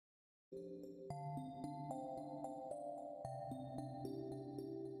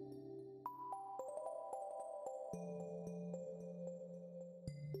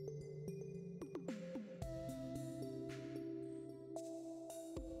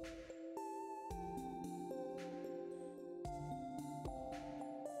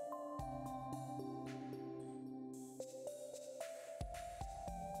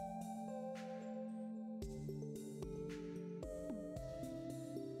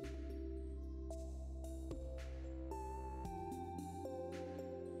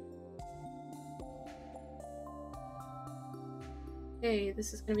Hey,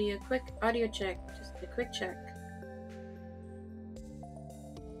 this is gonna be a quick audio check, just a quick check.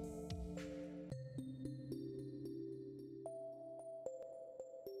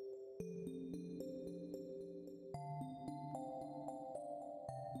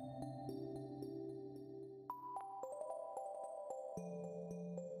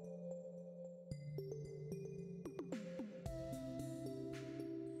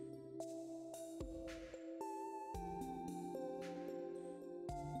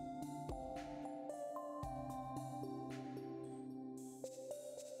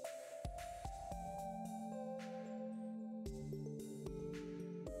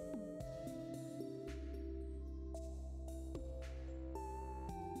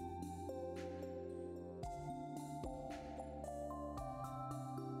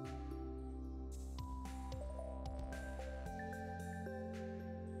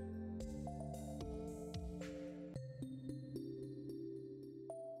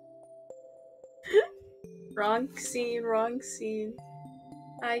 Wrong scene, wrong scene.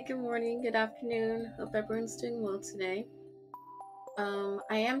 Hi, good morning, good afternoon. Hope everyone's doing well today.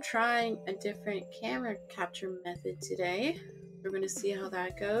 I am trying a different camera capture method today. We're gonna see how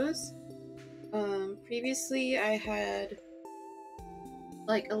that goes. Previously I had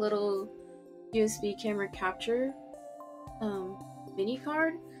like a little USB camera capture mini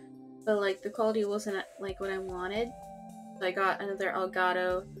card, but like the quality wasn't like what I wanted. So I got another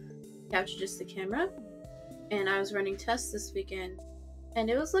Elgato capture just the camera, and I was running tests this weekend, and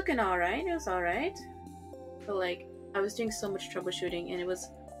it was looking alright. It was alright, but like I was doing so much troubleshooting, and it was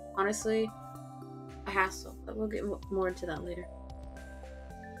honestly a hassle. But we'll get more into that later.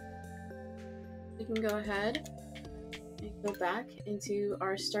 We can go ahead and go back into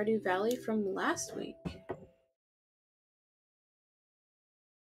our Stardew Valley from last week.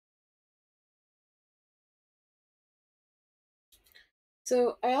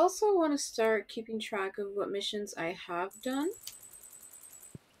 So I also want to start keeping track of what missions I have done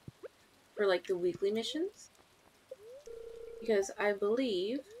for like the weekly missions, because I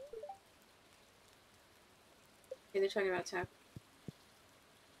believe okay, they're talking about tap.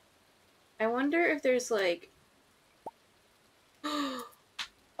 I wonder if there's like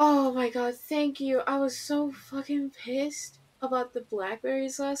oh my god, thank you. I was so fucking pissed about the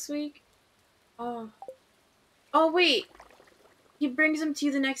blackberries last week. Oh. Oh wait. He brings them to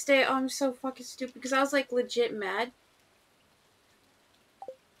you the next day. Oh, I'm so fucking stupid because I was like legit mad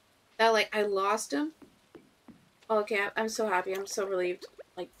that like I lost him. Oh, okay, I'm so happy. I'm so relieved.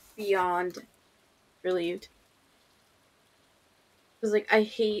 Like beyond relieved. Cuz like I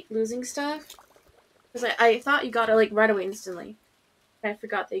hate losing stuff. Cuz I thought you got it like right away instantly. And I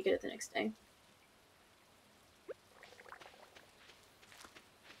forgot that you get it the next day.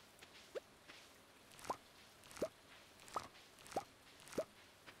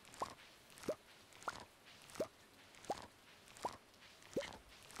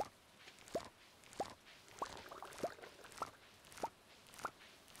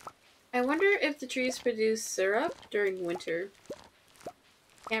 I wonder if the trees produce syrup during winter.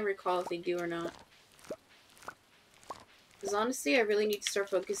 Can't recall if they do or not. Because honestly, I really need to start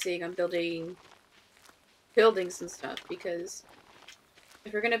focusing on building buildings and stuff, because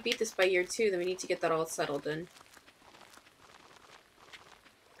if we're gonna beat this by year 2, then we need to get that all settled in.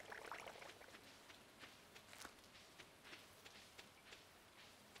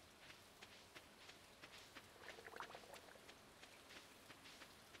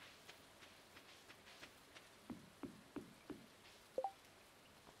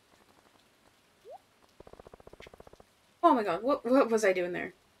 Oh my god, what was I doing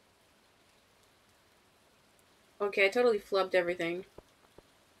there? Okay, I totally flubbed everything.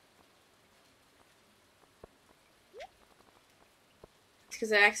 It's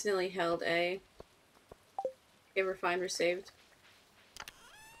because I accidentally held A. Okay, we're fine, we're saved.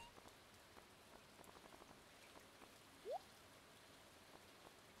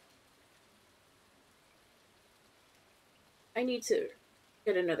 I need to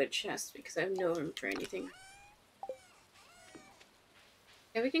get another chest because I have no room for anything.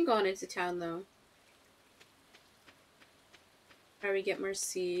 Yeah, we can go on into town though. Try to get more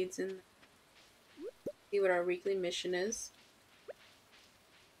seeds and see what our weekly mission is.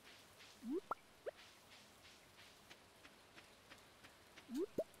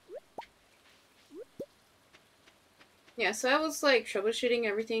 Yeah, so I was like troubleshooting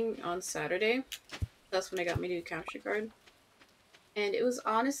everything on Saturday. That's when I got my new capture card. And it was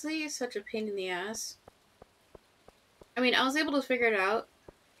honestly such a pain in the ass. I mean, I was able to figure it out.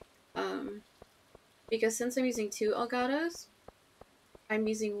 Because since I'm using 2 Elgatos, I'm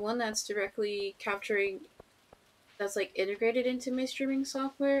using one that's directly capturing that's like integrated into my streaming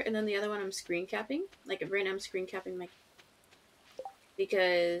software, and then the other one I'm screen capping. Like right now I'm screen capping my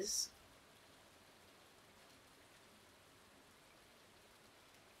because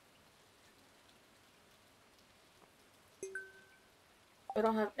I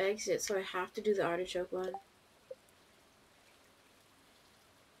don't have eggs yet, so I have to do the artichoke one.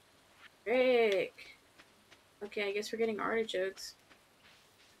 Frick. Okay, I guess we're getting artichokes.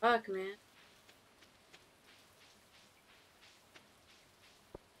 Fuck, man.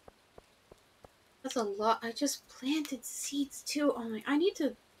 That's a lot. I just planted seeds too. Oh my, I need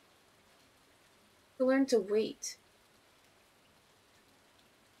to learn to wait.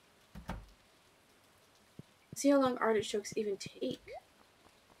 See how long artichokes even take.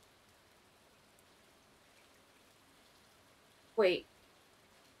 Wait,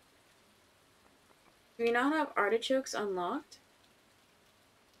 do we not have artichokes unlocked?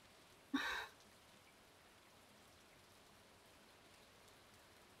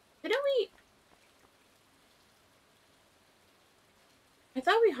 Didn't we? I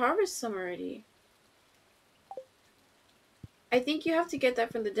thought we harvested some already. I think you have to get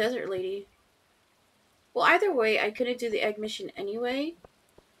that from the desert lady. Well, either way, I couldn't do the egg mission anyway.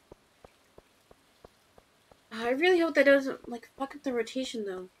 I really hope that doesn't, like, fuck up the rotation,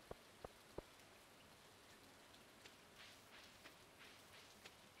 though.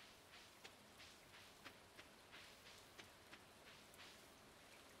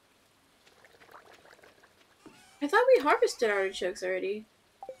 I thought we harvested artichokes already.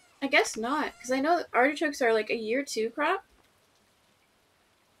 I guess not, because I know that artichokes are, like, a year 2 crop.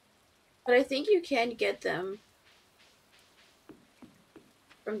 But I think you can get them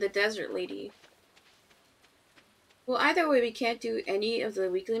from the desert lady. Well, either way, we can't do any of the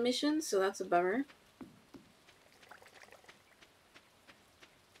weekly missions, so that's a bummer.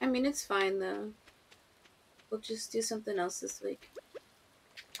 I mean, it's fine, though. We'll just do something else this week.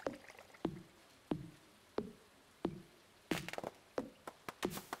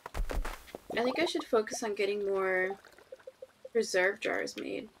 I think I should focus on getting more preserve jars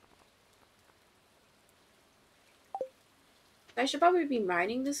made. I should probably be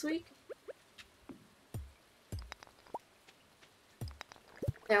mining this week.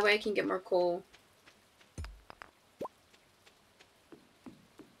 That way I can get more coal.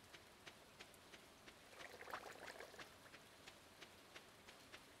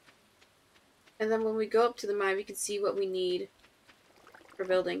 And then when we go up to the mine, we can see what we need for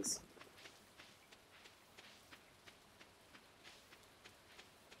buildings.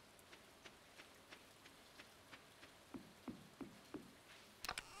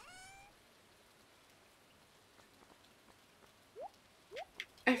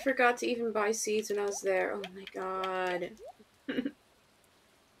 I forgot to even buy seeds when I was there. Oh my god. I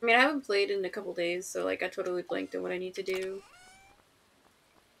mean, I haven't played in a couple days, so like I totally blanked on what I need to do.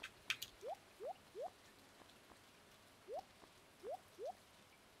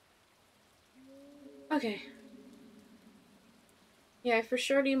 Okay. Yeah, I for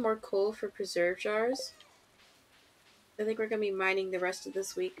sure need more coal for preserve jars. I think we're gonna be mining the rest of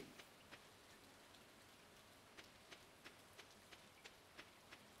this week.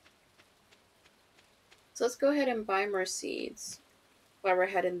 So let's go ahead and buy more seeds while we're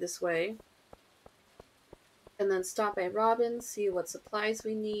heading this way. And then stop by Robin, see what supplies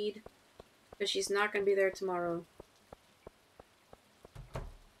we need. Because she's not gonna be there tomorrow.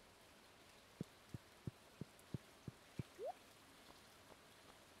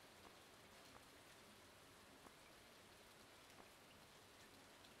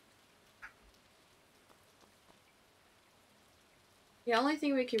 The only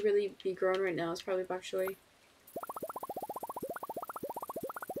thing we could really be growing right now is probably bok choy.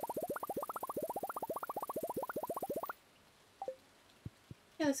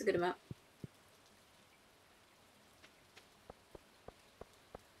 Yeah, that's a good amount.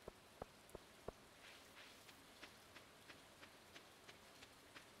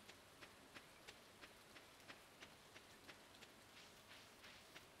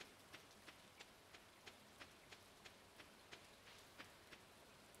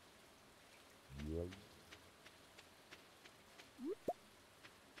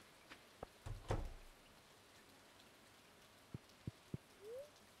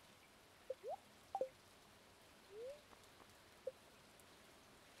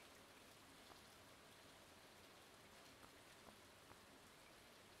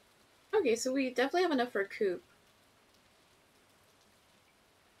 Okay, so we definitely have enough for a coop.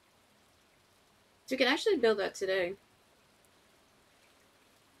 So we can actually build that today.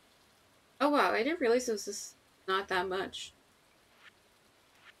 Oh wow, I didn't realize it was just not that much.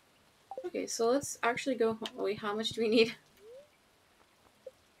 Okay, so let's actually go home. Wait, how much do we need?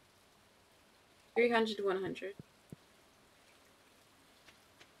 300 to 100.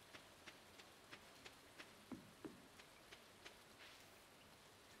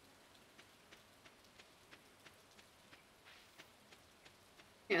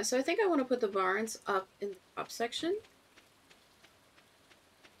 Yeah, so I think I want to put the barns up in the top section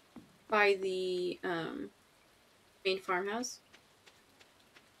by the main farmhouse,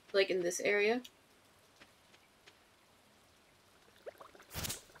 like in this area.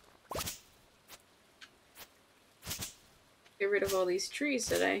 Get rid of all these trees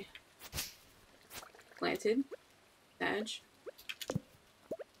that I planted. Edge.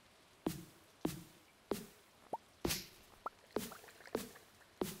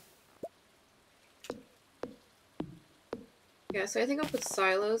 Yeah, so I think I'll put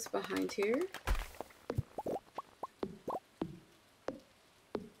silos behind here.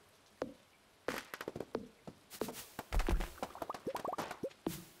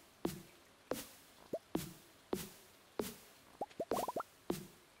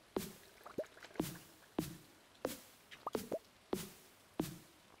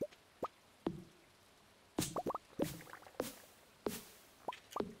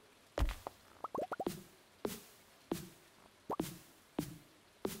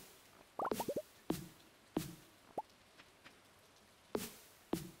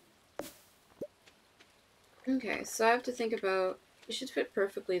 Okay, so I have to think about, it should fit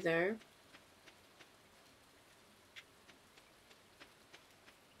perfectly there.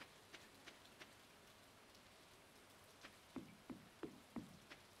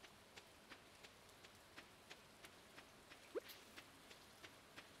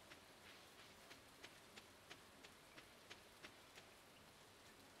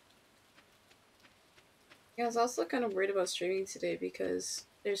 Yeah, I was also kind of worried about streaming today because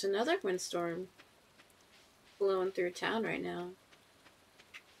there's another windstorm blowing through town right now.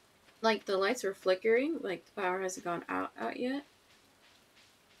 Like, the lights were flickering, like, the power hasn't gone out yet.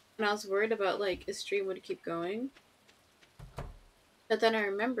 And I was worried about, like, a stream would keep going. But then I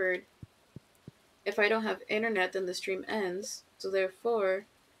remembered, if I don't have internet, then the stream ends. So therefore,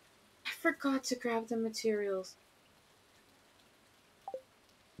 I forgot to grab the materials.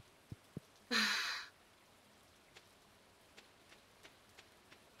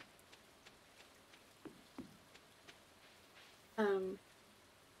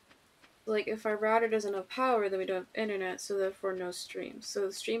 Like, if our router doesn't have power, then we don't have internet, so therefore no stream. So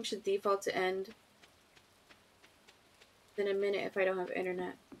the stream should default to end in a minute if I don't have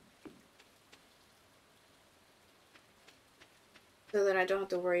internet. So then I don't have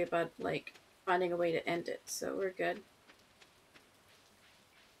to worry about, like, finding a way to end it. So we're good.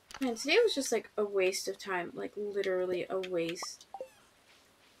 Man, today was just, like, a waste of time. Like, literally a waste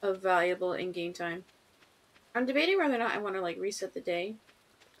of valuable in-game time. I'm debating whether or not I want to, like, reset the day.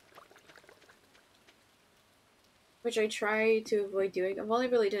 Which I try to avoid doing. I've only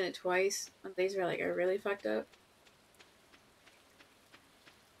really done it twice on days where, like, I really fucked up.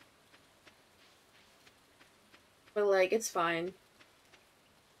 But, like, it's fine.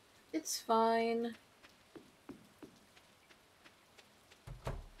 It's fine.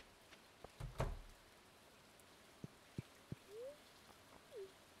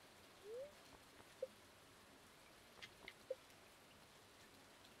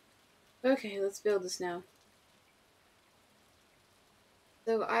 Okay, let's build this now.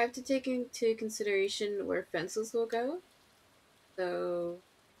 So I have to take into consideration where fences will go. So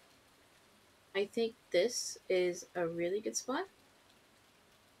I think this is a really good spot.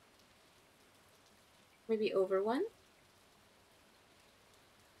 Maybe over one.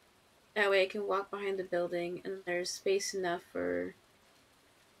 That way I can walk behind the building and there's space enough for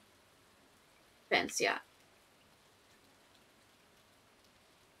fence, yeah.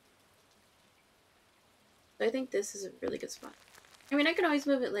 So I think this is a really good spot. I mean, I can always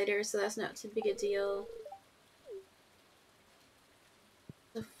move it later, so that's not too big a deal.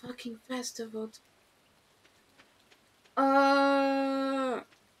 The fucking festival.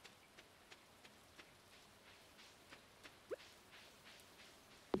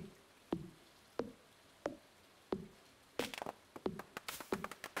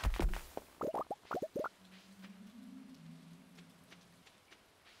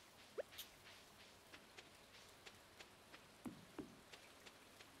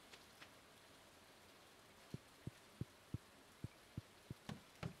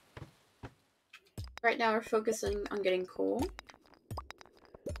 Right now we're focusing on getting coal,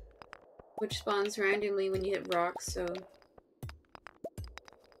 which spawns randomly when you hit rocks, so...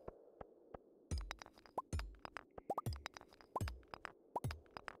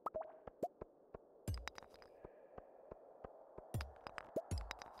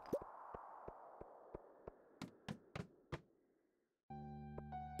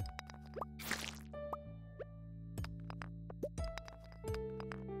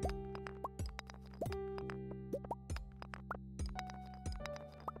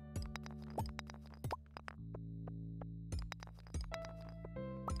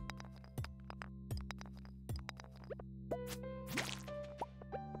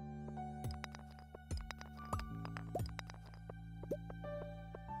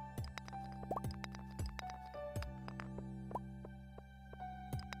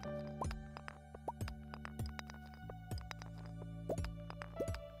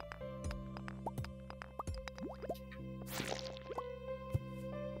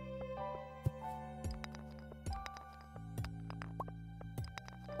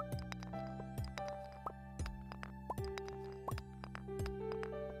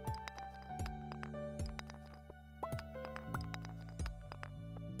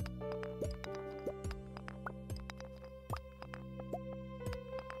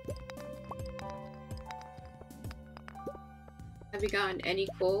 Have you gotten any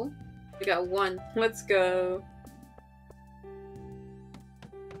coal? We got one. Let's go.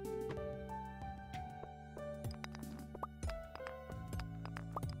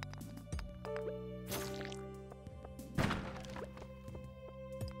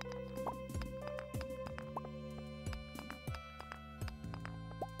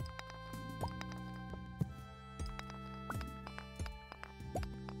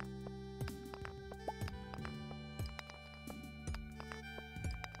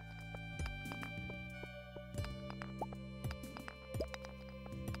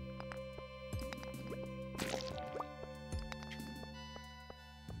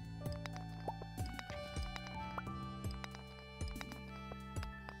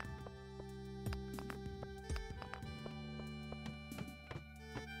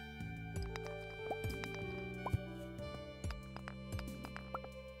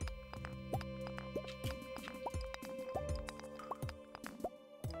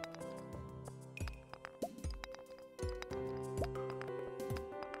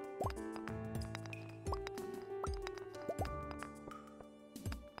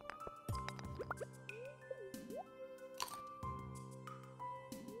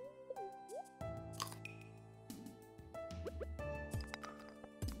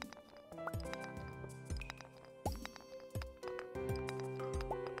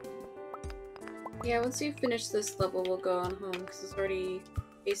 Yeah, once we finish this level, we'll go on home, because it's already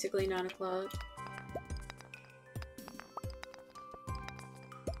basically 9 o'clock.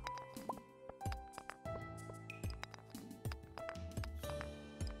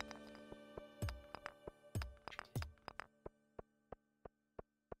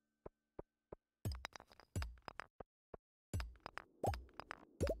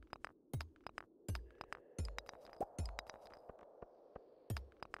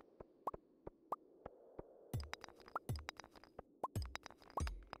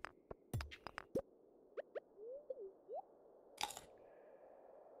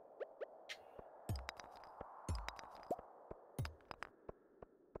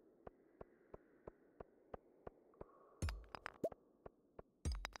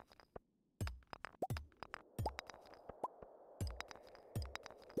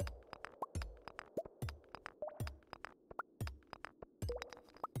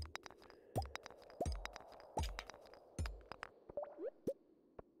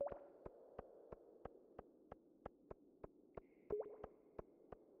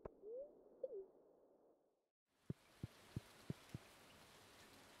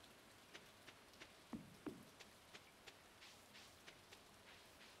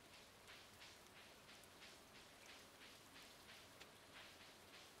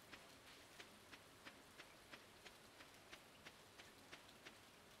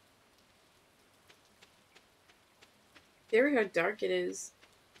 There, how dark it is.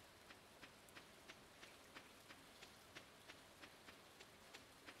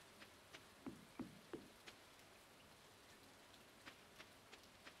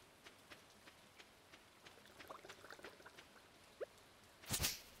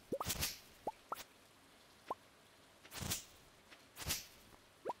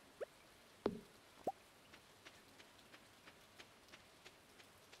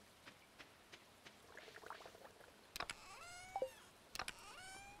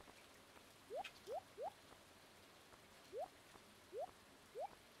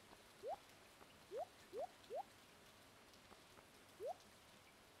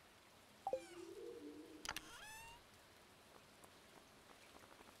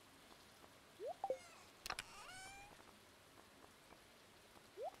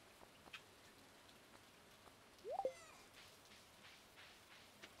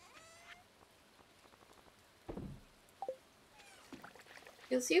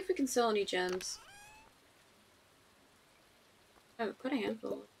 Let's see if we can sell any gems. Oh, quite a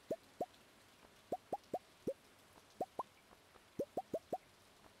handful.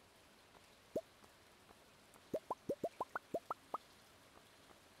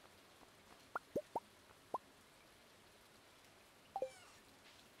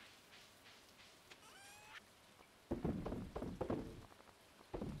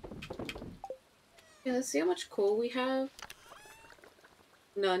 Yeah, let's see how much coal we have.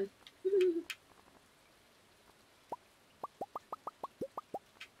 None.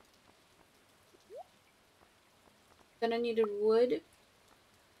 Then I needed wood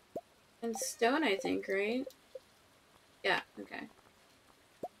and stone, I think, right? Yeah, okay.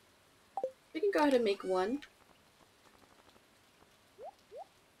 We can go ahead and make one.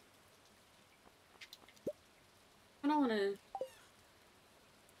 I don't want to...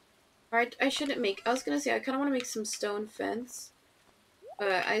 Alright, I shouldn't make... I was gonna say, I kind of want to make some stone fence.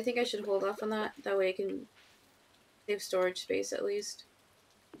 But I think I should hold off on that. That way I can save storage space at least.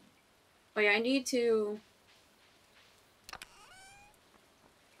 Oh yeah, I need to...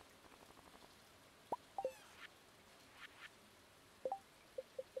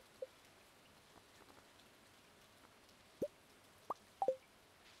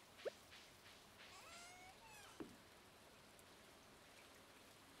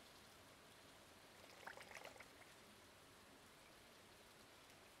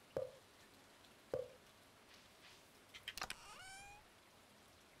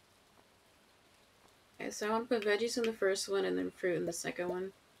 Okay, so I want to put veggies in the first one and then fruit in the second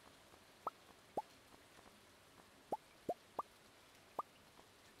one.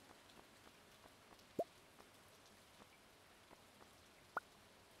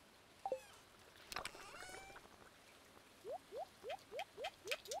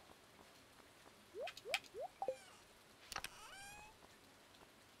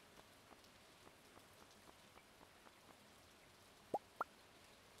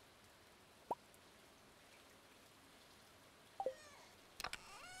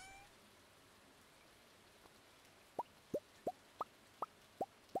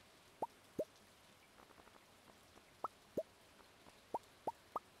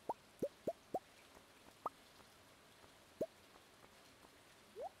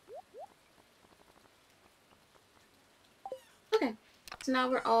 Okay, so now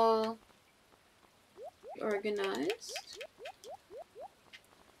we're all organized.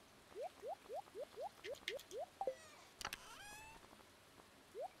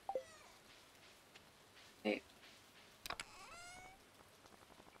 Okay.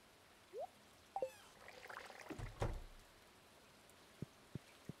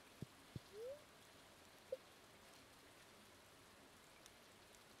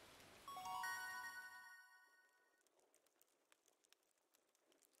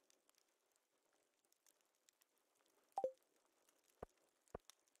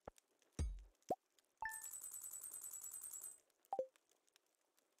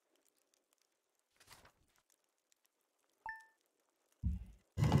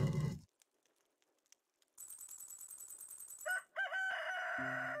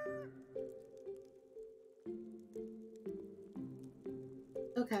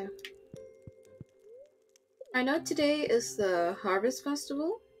 Okay. I know today is the Harvest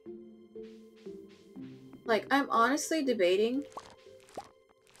Festival. Like, I'm honestly debating.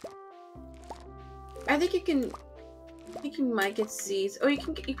 I think you might get seeds. Oh, you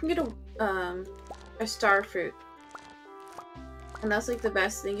can get a star fruit. And that's like the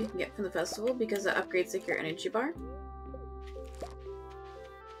best thing you can get from the festival because it upgrades like your energy bar.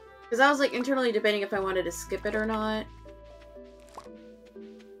 Because I was like internally debating if I wanted to skip it or not.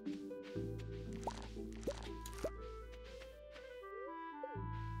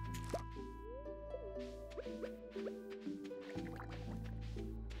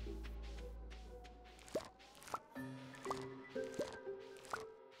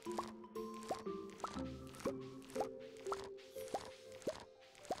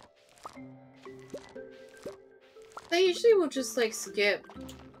 I usually will just like skip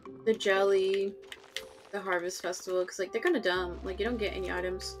the jelly, the Harvest Festival, because like they're kind of dumb. Like you don't get any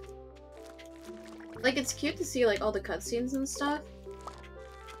items. Like it's cute to see like all the cutscenes and stuff,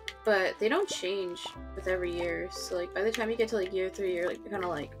 but they don't change with every year. So like by the time you get to like year 3, you're like kind of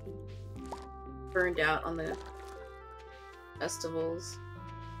like burned out on the festivals.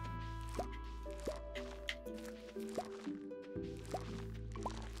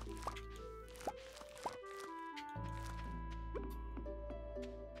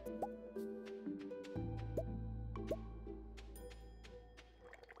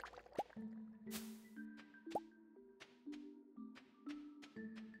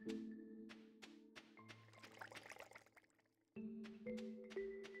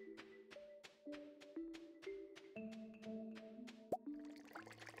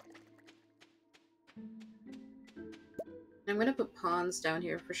 I'm gonna put pawns down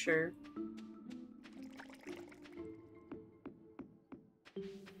here for sure.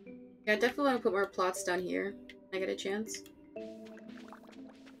 Yeah, I definitely want to put more plots down here. I get a chance.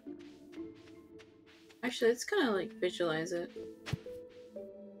 Actually, let's kind of like visualize it.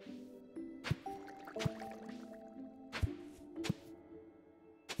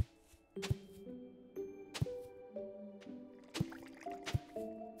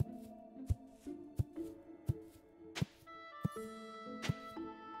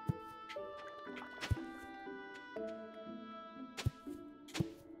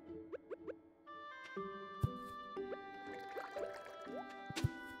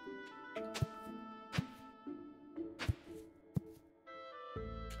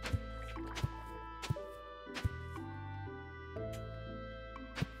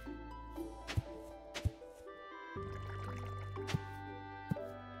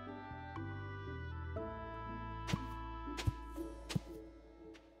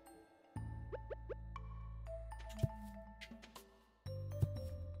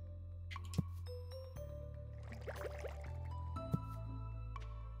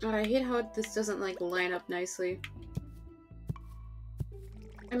 Oh, I hate how this doesn't like line up nicely.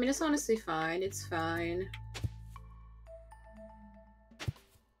 I mean, it's honestly fine. It's fine.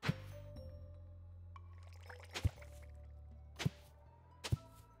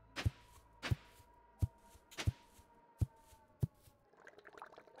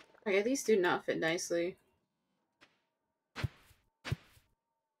 Okay, these do not fit nicely.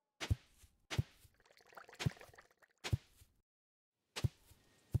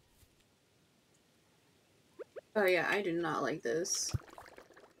 Oh yeah, I do not like this.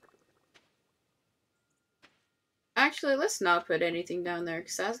 Actually, let's not put anything down there,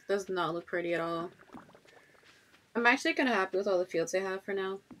 because that does not look pretty at all. I'm actually kind of happy with all the fields I have for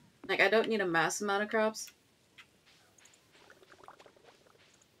now. Like, I don't need a mass amount of crops.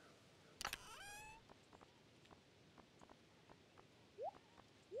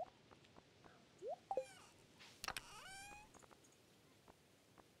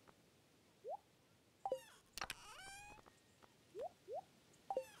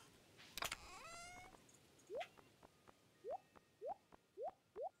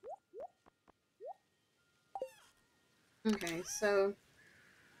 Okay, so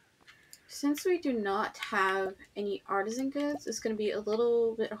since we do not have any artisan goods, it's going to be a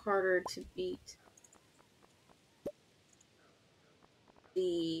little bit harder to beat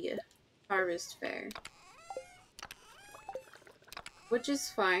the harvest fair. Which is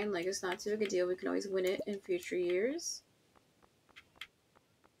fine, like it's not too big a deal, we can always win it in future years.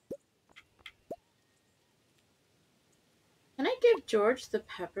 Can I give George the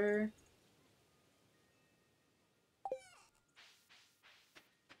pepper?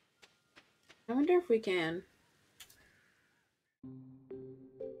 I wonder if we can.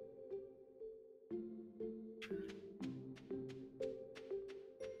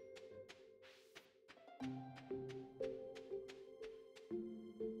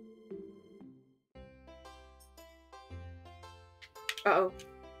 Uh-oh.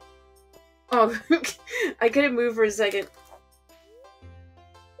 Oh, I couldn't move for a second.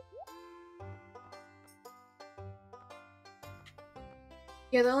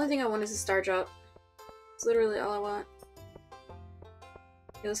 Yeah, the only thing I want is a star drop. It's literally all I want.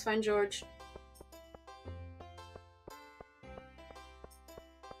 Okay, let's find George.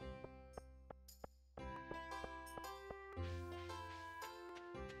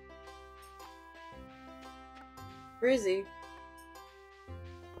 Where is he?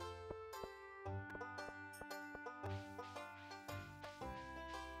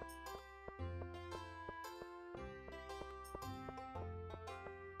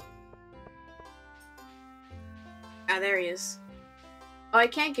 Ah, there he is. Oh, I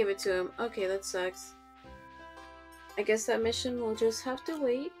can't give it to him. Okay, that sucks. I guess that mission will just have to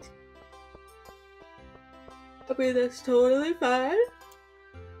wait. I mean, that's totally fine.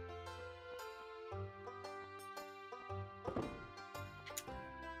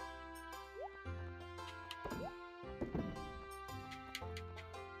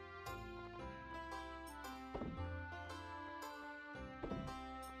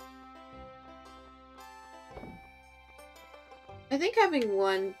 I think having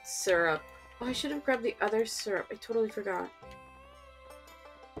one syrup. Oh, I should have grabbed the other syrup. I totally forgot.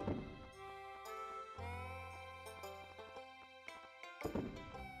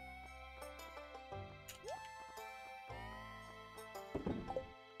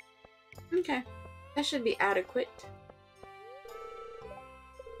 Okay, that should be adequate.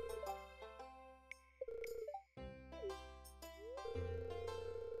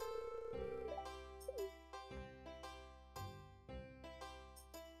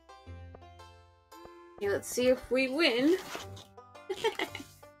 Okay, let's see if we win.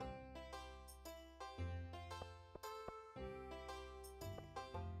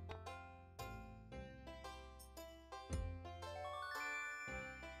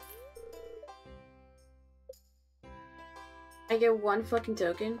 I get one fucking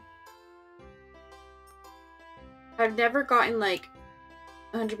token. I've never gotten like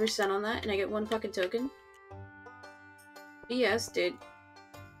 100% on that, and I get one fucking token. Yes, dude.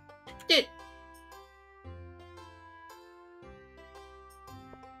 Dude.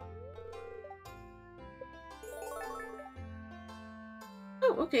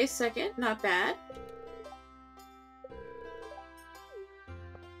 Oh, okay, second. Not bad.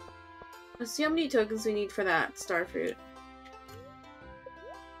 Let's see how many tokens we need for that star fruit.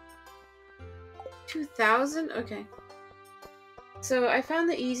 2,000? Okay. So I found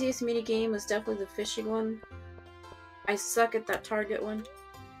the easiest minigame was definitely the fishing one. I suck at that target one.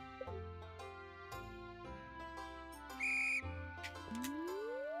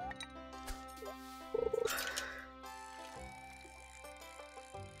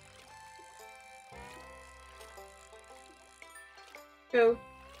 Go.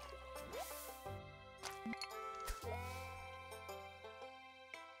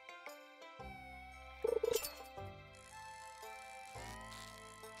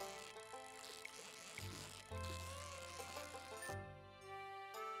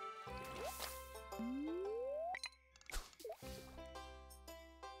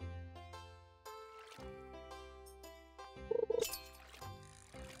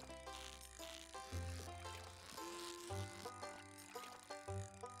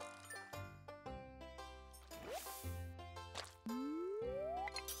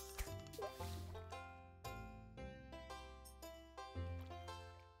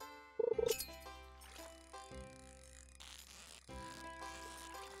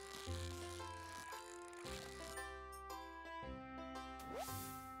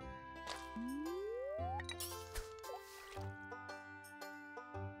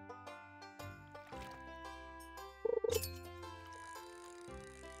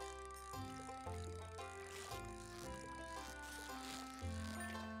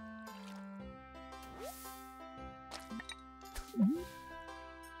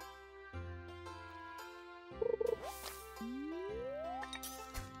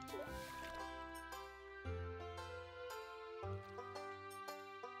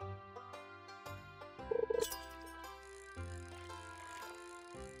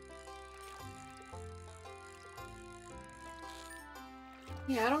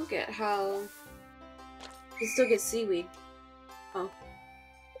 Yeah, I don't get how you still get seaweed. Oh.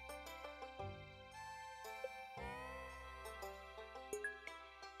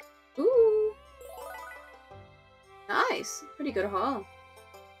 Ooh. Nice. Pretty good haul.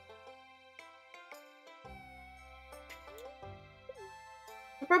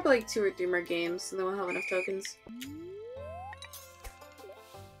 Probably like 2 or 3 more games, and then we'll have enough tokens.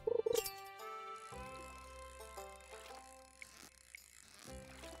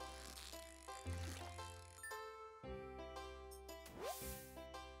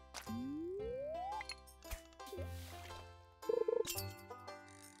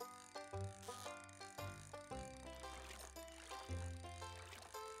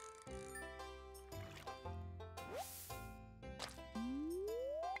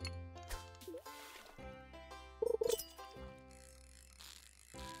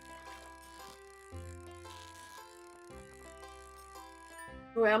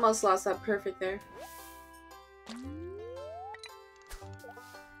 Oh, I almost lost that perfect there.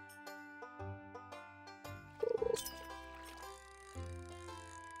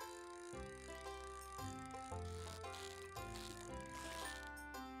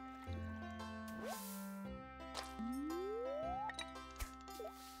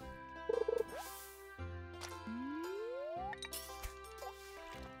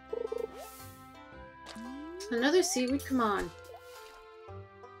 Another seaweed? Come on.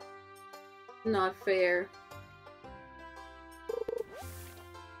 Not fair.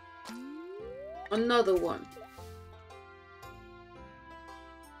 Another one.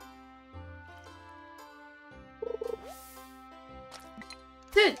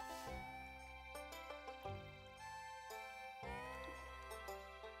 Good.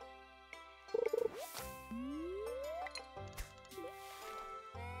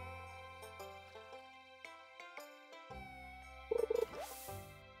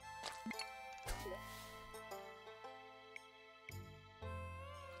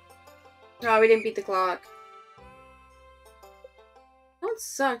 Oh, we didn't beat the clock. That one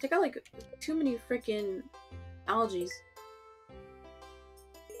sucked. I got like too many freaking algae.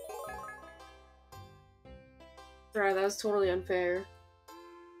 Bro, that was totally unfair.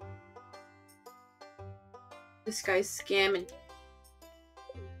 This guy's scamming.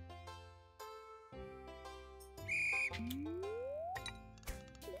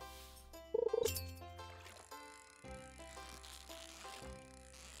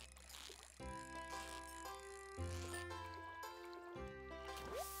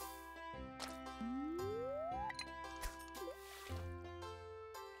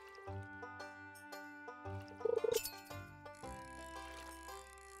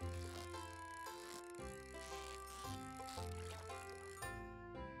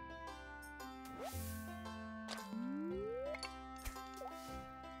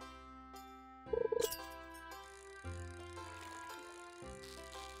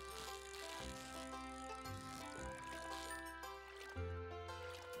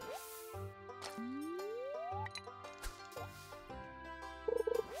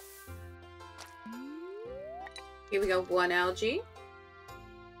 Here we go, 1 algae.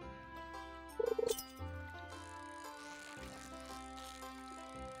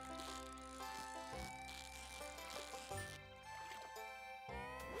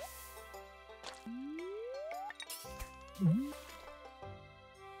 Okay,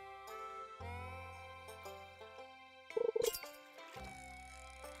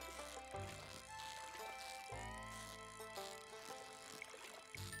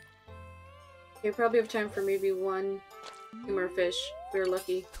 probably have time for maybe 1, 2 more fish if we're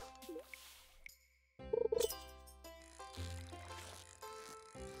lucky.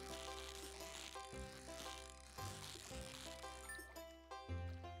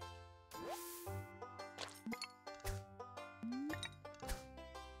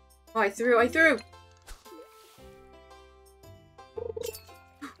 Oh, I threw!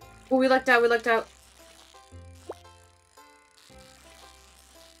 Oh, we lucked out,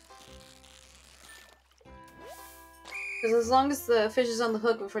 Because as long as the fish is on the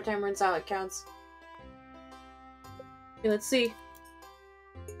hook before time runs out, it counts. Okay, let's see.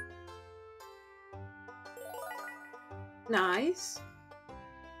 Nice.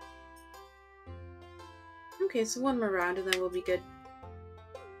 Okay, so 1 more round and then we'll be good.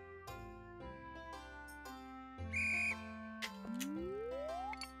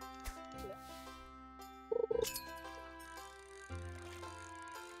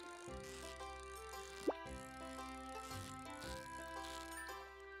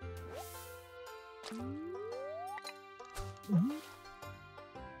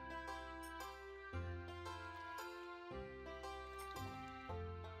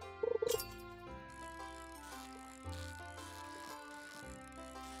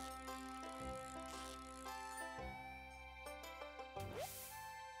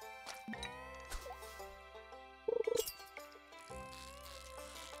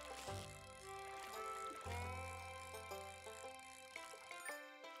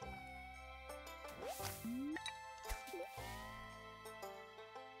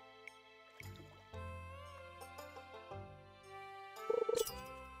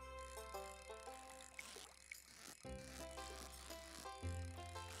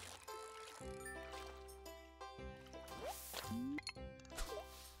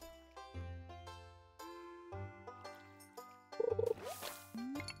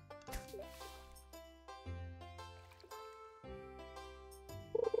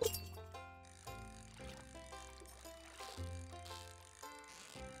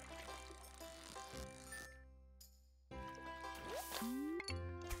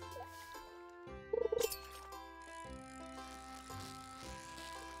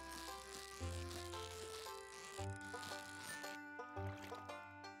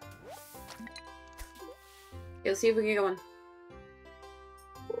 Okay, let's see if we can get one.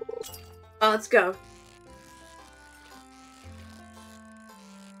 Oh, let's go.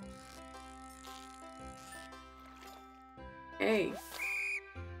 Hey.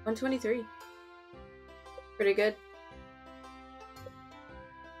 123. Pretty good.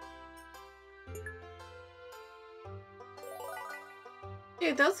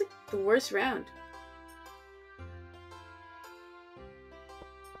 Dude, that was like the worst round.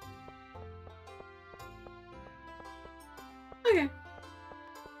 Okay.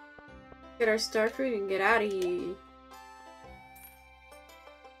 Get our star fruit and get out of here.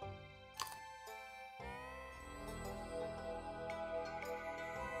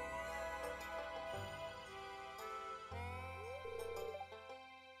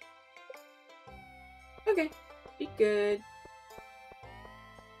 Okay. Be good.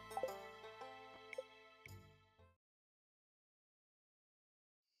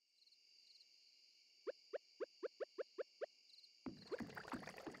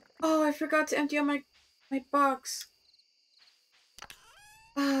 Oh, I forgot to empty out my box.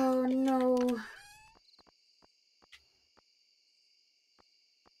 Oh no.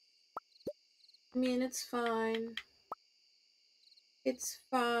 I mean, it's fine. It's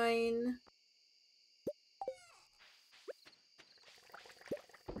fine.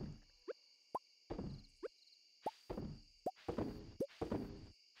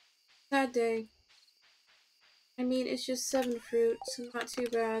 Sad day. I mean, it's just 7 fruit, so not too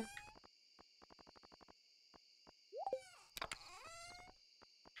bad.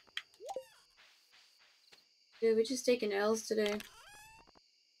 Dude, we just taking L's today.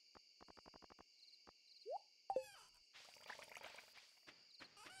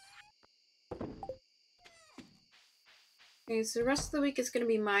 Okay, so the rest of the week is going to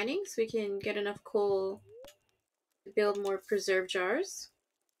be mining, so we can get enough coal to build more preserve jars.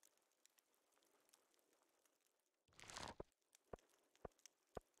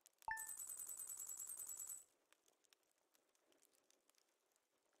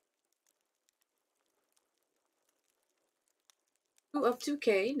 Ooh, up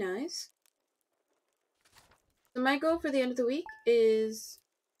 2K, nice. So my goal for the end of the week is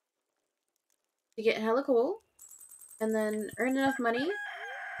to get hella coal, and then earn enough money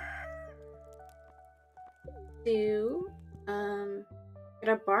to get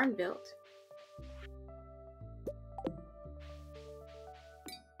our barn built.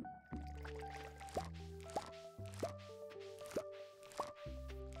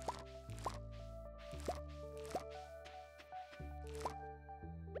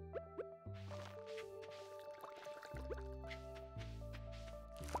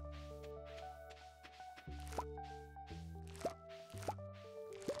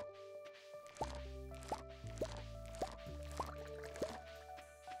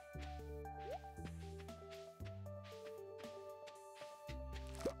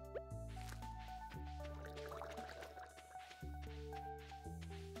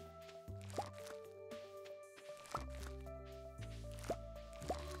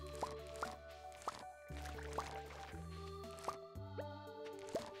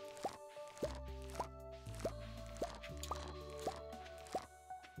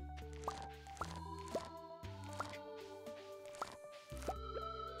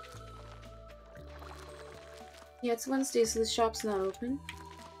 Yeah, it's Wednesday, so the shop's not open.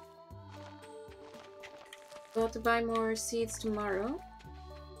 We'll have to buy more seeds tomorrow.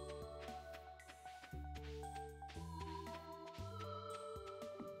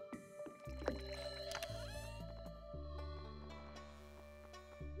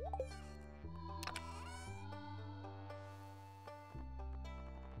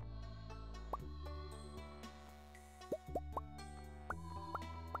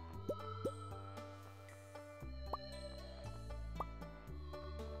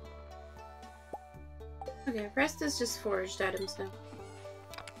 Okay, rest is just foraged items now.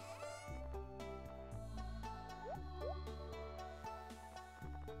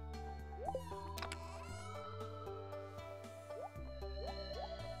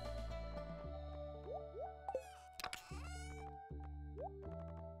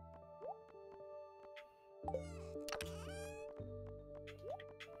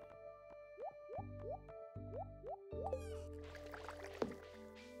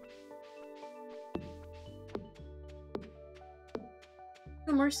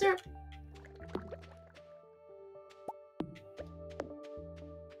 No more syrup.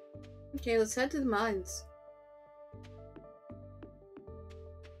 Okay, let's head to the mines.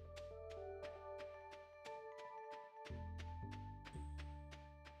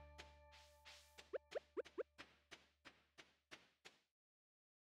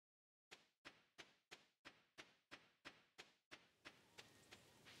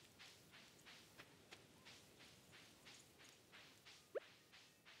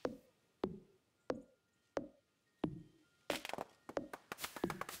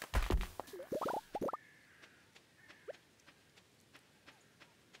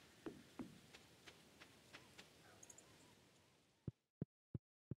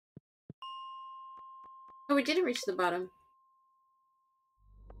 Oh, we didn't reach the bottom.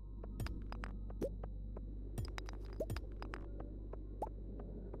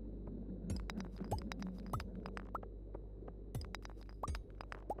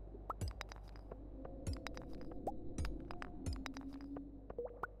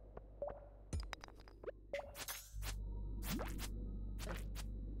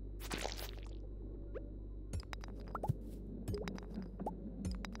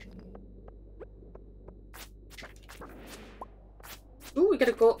 Ooh, we got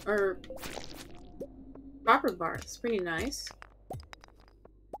a gold or copper bar. It's pretty nice.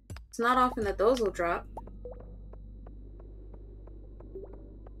 It's not often that those will drop.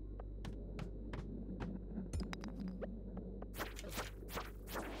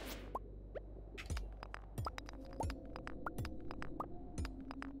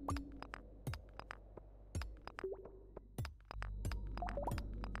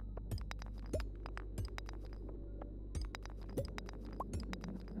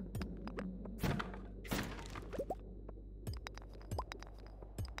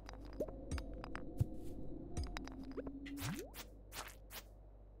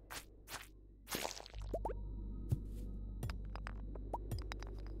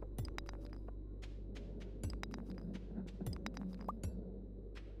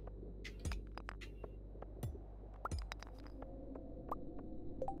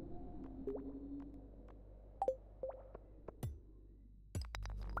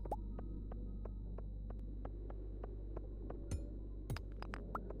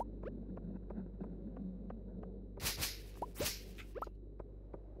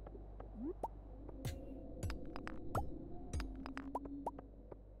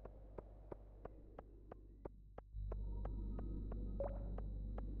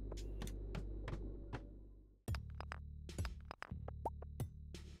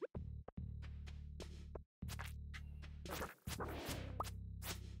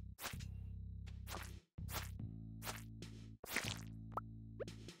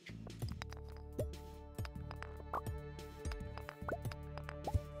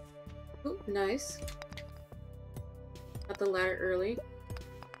 Nice. Got the ladder early.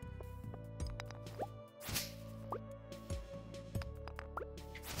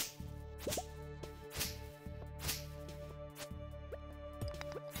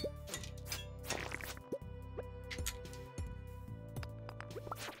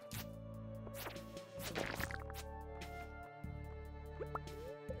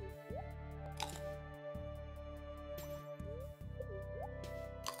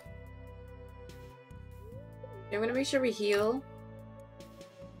 I'm gonna make sure we heal.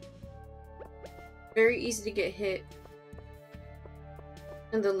 Very easy to get hit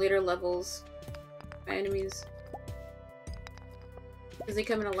in the later levels by enemies. Because they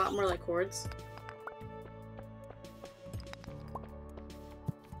come in a lot more like hordes.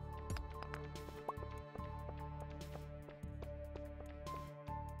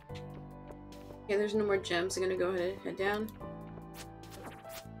 Okay, there's no more gems. I'm gonna go ahead and head down.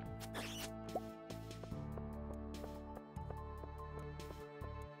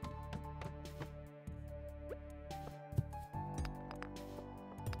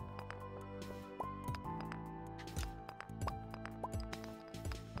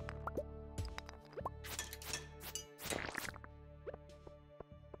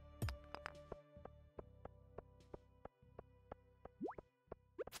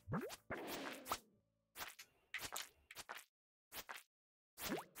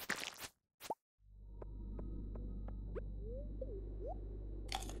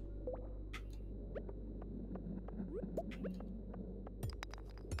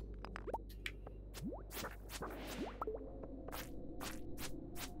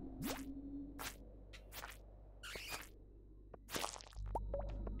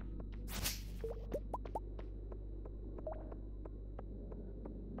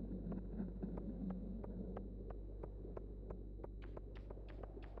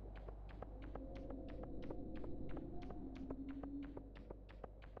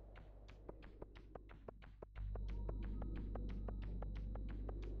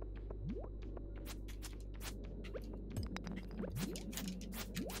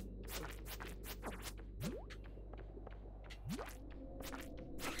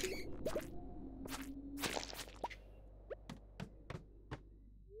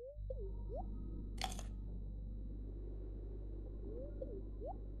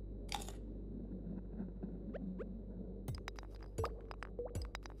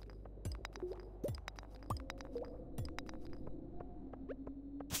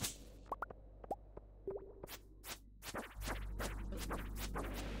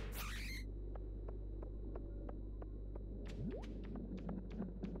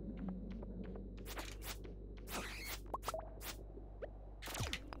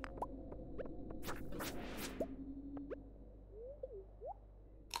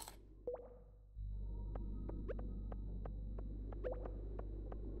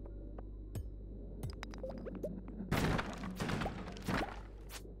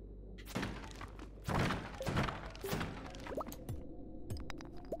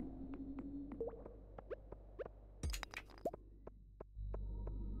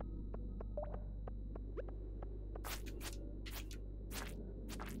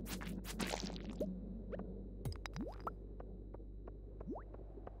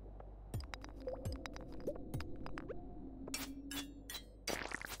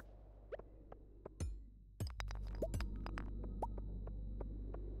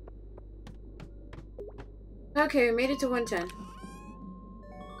 Okay, we made it to 110.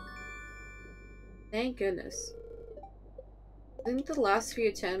 Thank goodness. I think the last few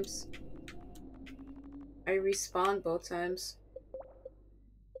attempts, I respawned both times.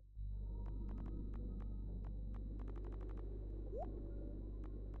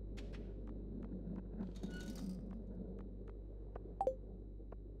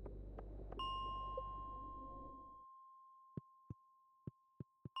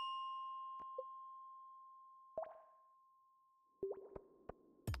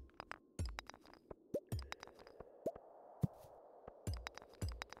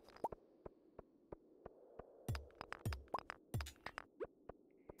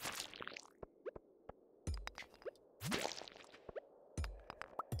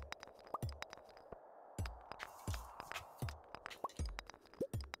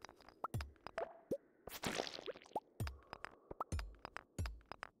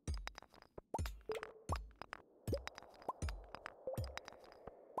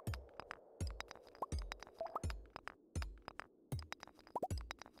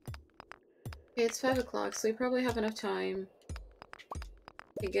 Okay, it's 5 o'clock, so we probably have enough time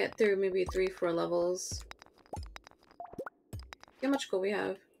to get through maybe 3-4 levels. See how much gold we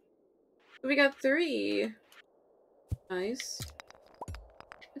have. We got 3. Nice.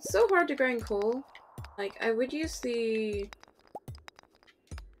 It's so hard to grind coal. Like, I would use the...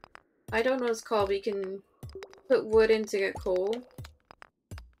 I don't know what it's called, but you can put wood in to get coal.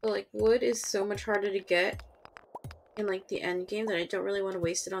 But, like, wood is so much harder to get in, like, the end game that I don't really want to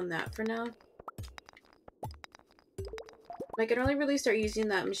waste it on that for now. I can only really start using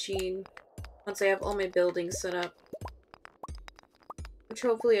that machine once I have all my buildings set up. Which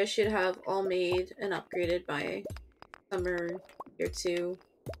hopefully I should have all made and upgraded by summer year 2.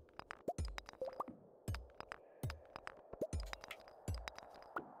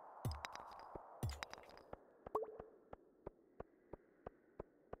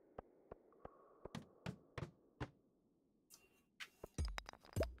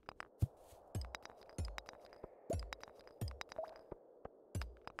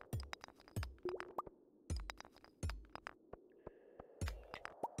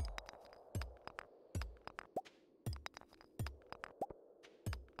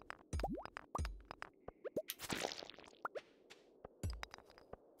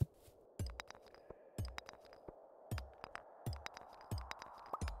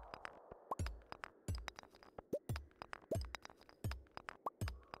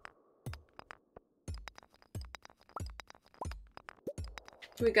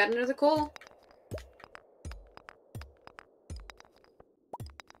 We got another coal.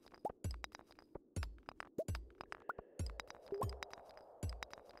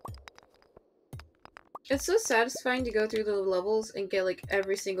 It's so satisfying to go through the levels and get like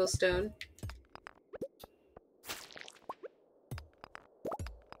every single stone.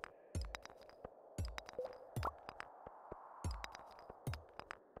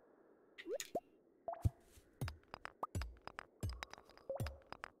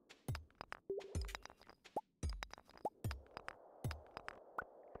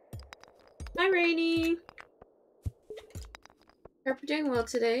 Hi, Rainy. Hope you're doing well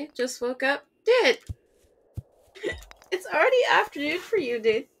today. Just woke up. Dude! It's already afternoon for you,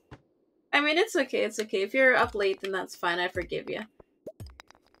 dude. I mean, it's okay, it's okay. If you're up late, then that's fine. I forgive you.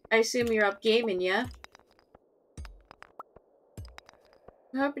 I assume you're up gaming, yeah?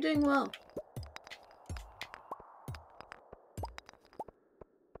 I hope you're doing well.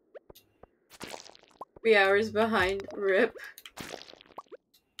 Three hours behind. Rip.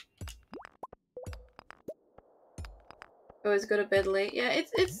 Always go to bed late. Yeah,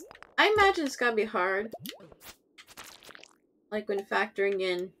 it's... I imagine it's gotta be hard. Like, when factoring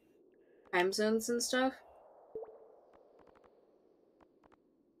in time zones and stuff.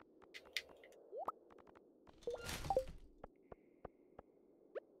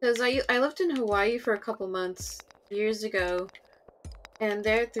 Because I lived in Hawaii for a couple months, years ago. And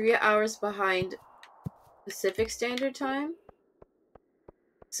they're 3 hours behind Pacific Standard Time.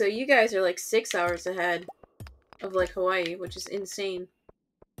 So you guys are like 6 hours ahead of like Hawaii, which is insane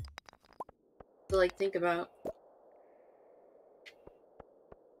to like think about.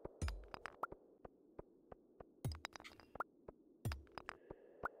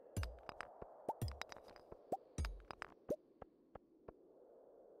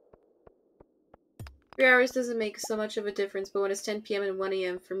 Three hours doesn't make so much of a difference, but when it's 10 p.m. and 1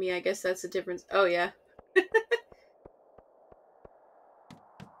 a.m. for me, I guess that's the difference. Oh yeah.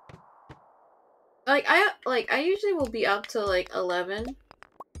 I usually will be up till like 11.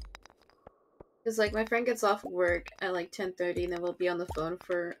 Because like my friend gets off work at like 10:30 and then we'll be on the phone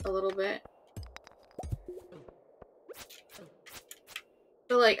for a little bit.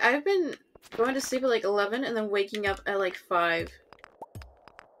 But like I've been going to sleep at like 11 and then waking up at like 5.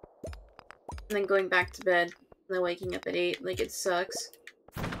 And then going back to bed and then waking up at 8. Like it sucks.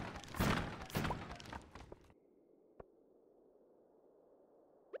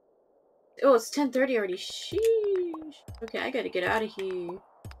 Oh, it's 10:30 already. Sheesh. Okay, I gotta get out of here.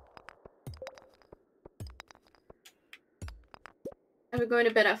 I've been going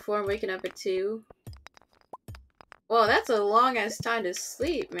to bed at 4 and waking up at 2. Well, that's a long ass time to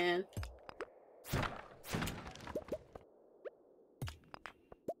sleep, man.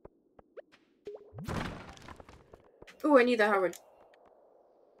 Ooh, I need that hardwood.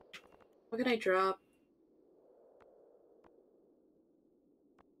 What can I drop?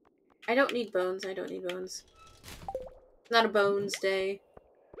 I don't need bones. I don't need bones. It's not a bones day.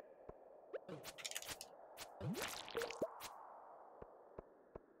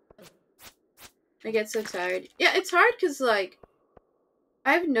 I get so tired. Yeah, it's hard because, like,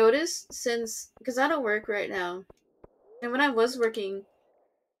 I've noticed since... Because I don't work right now. And when I was working,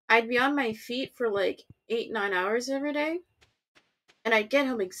 I'd be on my feet for, like, 8-9 hours every day. And I'd get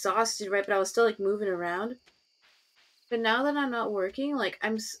home exhausted, right? But I was still, like, moving around. But now that I'm not working, like,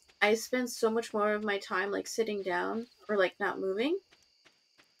 I spend so much more of my time like sitting down or like not moving.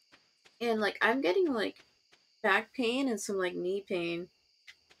 And like I'm getting like back pain and some like knee pain.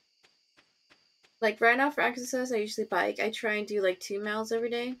 Like right now for exercise I usually bike. I try and do like 2 miles every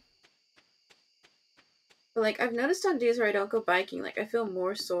day. But like I've noticed on days where I don't go biking, like I feel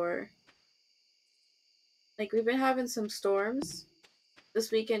more sore. Like we've been having some storms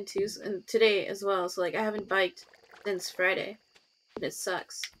this weekend too, and today as well. So like I haven't biked since Friday, and it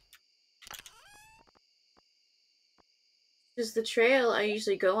sucks. Because the trail I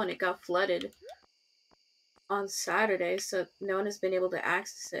usually go on, it got flooded on Saturday, so no one has been able to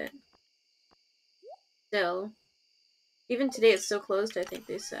access it. Still, even today it's still closed. I think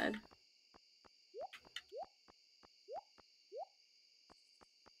they said.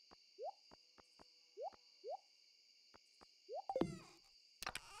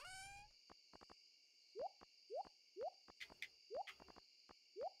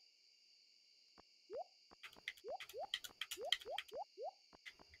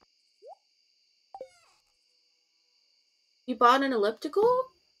 You bought an elliptical?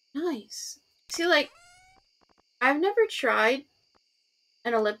 Nice. See, like I've never tried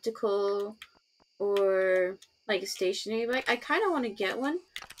an elliptical or like a stationary bike. I kind of want to get one.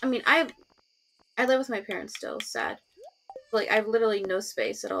 I mean, I live with my parents still. Sad. Like I've literally no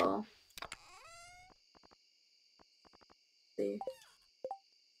space at all. See,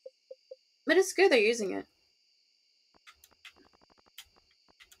 but it's good they're using it.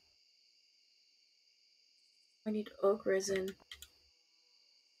 I need oak resin.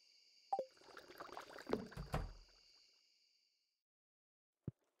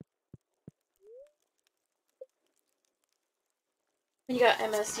 When you got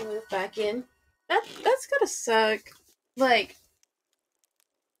MSC moved back in, that's gotta suck. Like,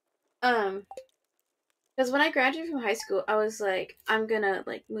 because when I graduated from high school, I was like, I'm gonna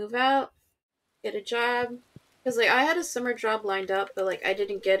like move out, get a job, because like I had a summer job lined up, but like I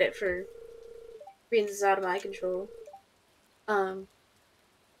didn't get it for reasons out of my control. Um,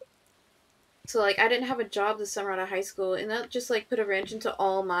 so like I didn't have a job this summer out of high school, and that just like put a wrench into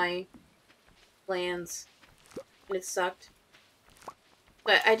all my plans, and it sucked.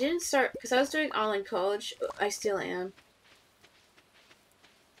 But I didn't start because I was doing online college. I still am.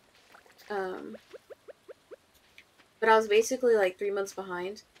 Um, but I was basically like 3 months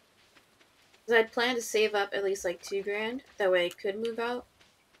behind. Because I'd planned to save up at least like 2 grand. That way I could move out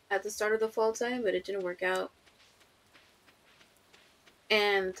at the start of the fall time, but it didn't work out.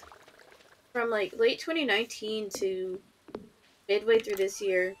 And from like late 2019 to midway through this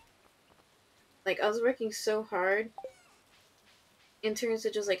year, like I was working so hard in terms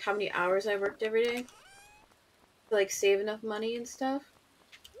of just like how many hours I worked every day to like save enough money and stuff.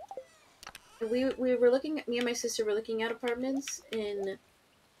 And we were looking, me and my sister were looking at apartments in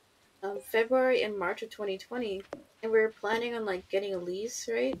February and March of 2020, and we were planning on like getting a lease,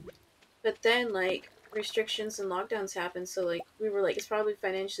 right? But then like restrictions and lockdowns happened, so like we were like it's probably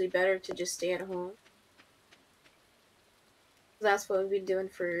financially better to just stay at home. That's what we've been doing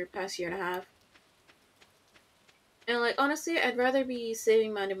for the past year and a half. And like honestly, I'd rather be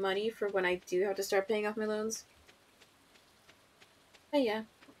saving my money for when I do have to start paying off my loans. But yeah,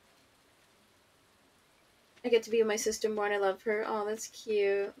 I get to be with my sister more, and I love her. Oh, that's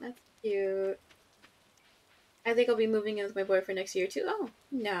cute. That's cute. I think I'll be moving in with my boyfriend next year too. Oh,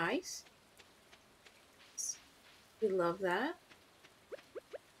 nice. We love that.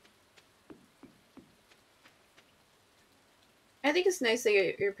 I think it's nice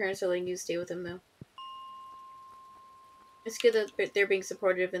that your parents are letting you stay with them, though. It's good that they're being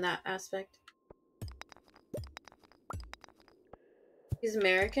supportive in that aspect. He's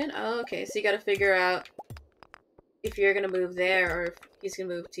American? Oh, okay. So you gotta figure out if you're gonna move there or if he's gonna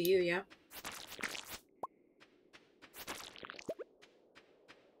move to you, yeah?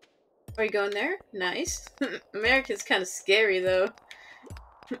 Are you going there? Nice. America's kind of scary, though.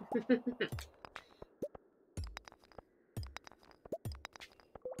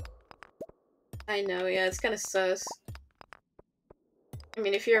 I know, yeah, it's kind of sus. I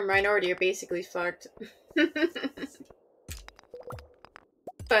mean, if you're a minority, you're basically fucked.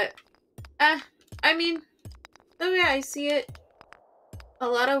 But, I mean, the way I see it, a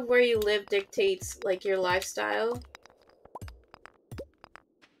lot of where you live dictates, like, your lifestyle.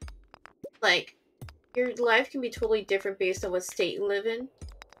 Like, your life can be totally different based on what state you live in.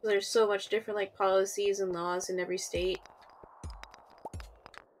 There's so much different, like, policies and laws in every state.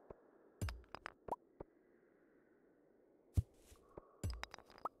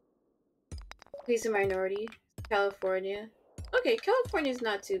 He's a minority. California. Okay, California's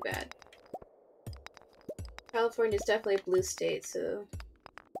not too bad. California's definitely a blue state, so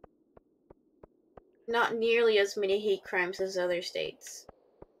not nearly as many hate crimes as other states.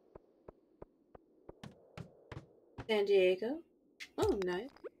 San Diego? Oh, nice.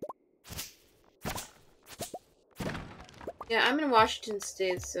 Yeah, I'm in Washington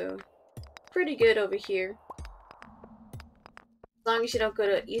State, so pretty good over here. As long as you don't go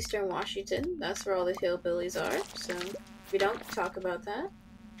to Eastern Washington, that's where all the hillbillies are, so we don't talk about that.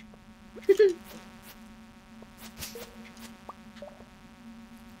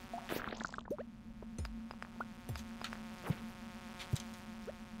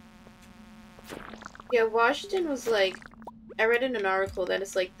 Yeah, Washington was like, I read in an article that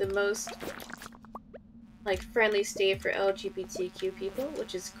it's like the most like friendly state for LGBTQ people,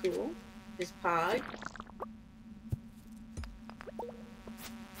 which is cool. Is POG.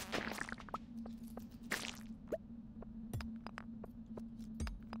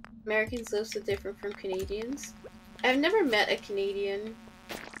 Americans live so different from Canadians. I've never met a Canadian,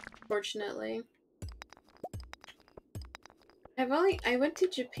 fortunately. I went to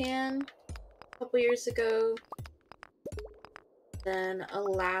Japan a couple years ago, then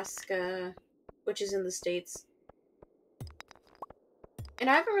Alaska, which is in the States. And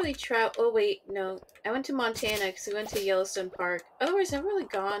I haven't really traveled. Oh, wait, no. I went to Montana because we went to Yellowstone Park. Otherwise, I haven't really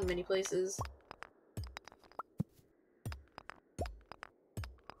gone many places.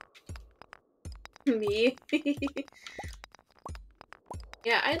 Me?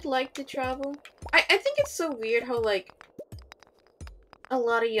 Yeah, I'd like to travel. I think it's so weird how, like, a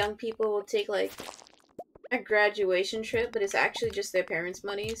lot of young people will take, like, a graduation trip, but it's actually just their parents'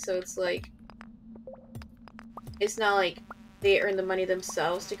 money, so it's like, it's not like they earn the money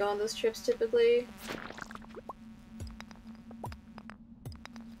themselves to go on those trips typically.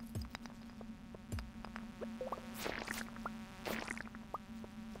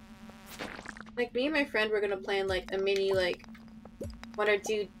 Like, me and my friend were gonna plan, like, a mini, like, 1 or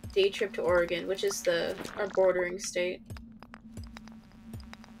 2 day trip to Oregon, which is our bordering state.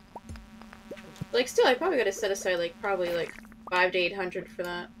 Like, still, I probably gotta set aside, like, probably, like, 500 to 800 for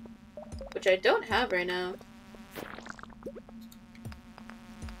that. Which I don't have right now.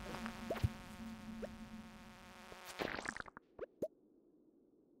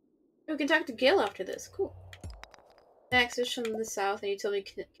 We can talk to Gail after this. Cool. Max is from the south, and you told me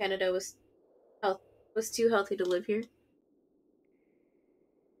Canada was too healthy to live here.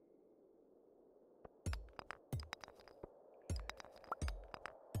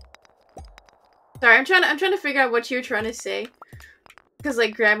 Sorry, I'm trying to figure out what you're trying to say, because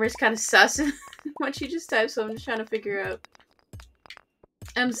like grammar's kind of sus what you just typed, so I'm just trying to figure out.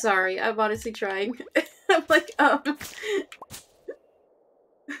 I'm sorry, I'm honestly trying. I'm like,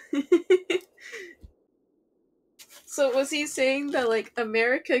 So was he saying that like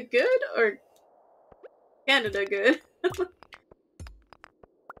America good or Canada good?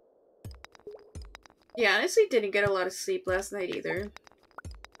 Yeah, honestly didn't get a lot of sleep last night either.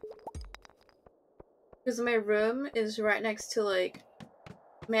 Because my room is right next to like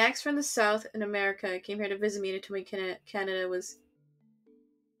my ex from the south in America came here to visit me and told me Canada was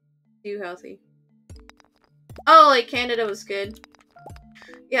too healthy. Oh, like Canada was good.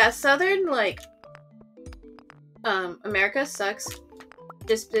 Yeah, southern like America sucks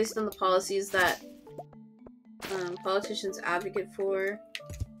just based on the policies that politicians advocate for.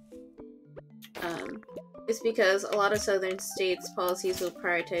 It's because a lot of southern states' policies will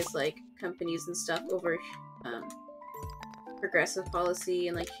prioritize like companies and stuff over progressive policy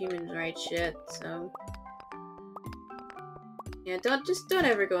and like human rights shit. So yeah, don't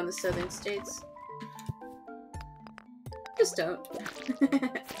ever go in the southern states. Just don't.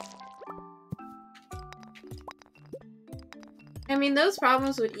 I mean, those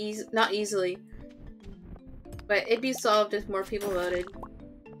problems would not easily, but it'd be solved if more people voted.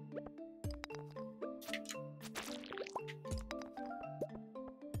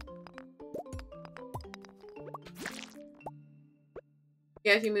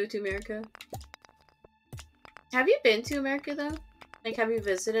 Yeah, if you move to America. Have you been to America, though? Like, have you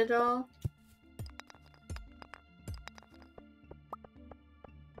visited at all?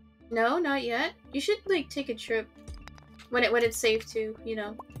 No, not yet. You should, like, take a trip. When it's safe to, you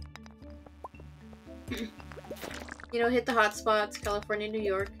know. You know, hit the hot spots, California, New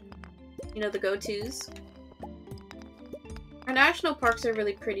York. You know, the go-tos. Our national parks are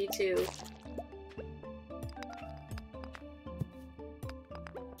really pretty, too.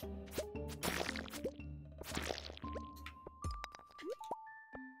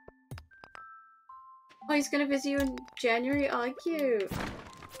 Oh, he's gonna visit you in January? Oh, cute.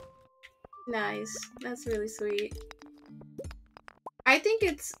 Nice. That's really sweet. I think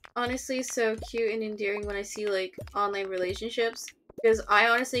it's honestly so cute and endearing when I see, like, online relationships. Because I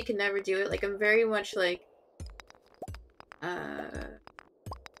honestly can never do it. Like, I'm very much like,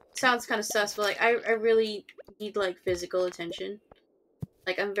 sounds kind of sus, but like, I really need like physical attention.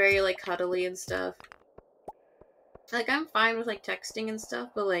 Like, I'm very like cuddly and stuff. Like, I'm fine with like texting and stuff,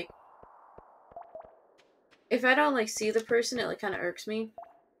 but like, if I don't like see the person, it like kind of irks me.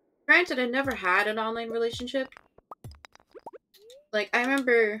 Granted, I never had an online relationship. Like, I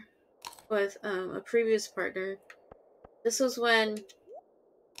remember with a previous partner, this was when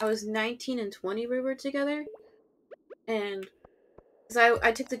I was 19 and 20 we were together. And because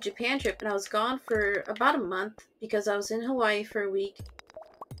I took the Japan trip and I was gone for about a month because I was in Hawaii for a week,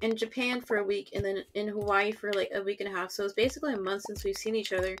 in Japan for a week, and then in Hawaii for like a week and a half. So it was basically a month since we've seen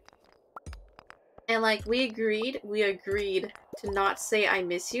each other. And like we agreed to not say I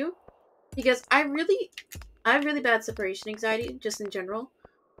miss you because I have really bad separation anxiety just in general.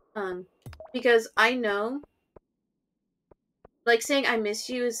 Because I know like saying I miss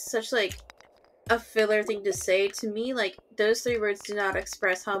you is such like a filler thing to say to me. Like those three words do not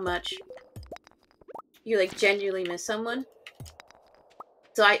express how much you like genuinely miss someone.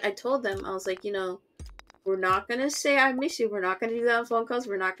 So I told them, I was like, you know, we're not gonna say I miss you. We're not gonna do that on phone calls.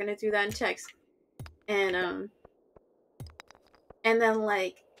 We're not gonna do that in text. And then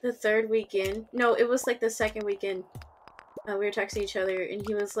like the third weekend, no, it was like the second weekend. We were texting each other, and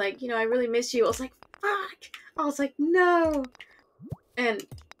he was like, you know, I really miss you. I was like, fuck. I was like, no. And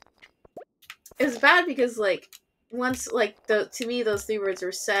it was bad because like once like to me those three words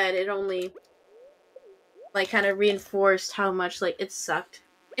were said, it only like kind of reinforced how much like it sucked.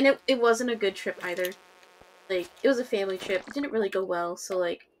 And it wasn't a good trip either. Like it was a family trip. It didn't really go well, so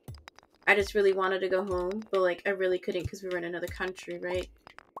like I just really wanted to go home, but like I really couldn't because we were in another country, right?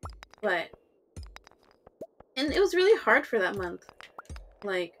 But and it was really hard for that month.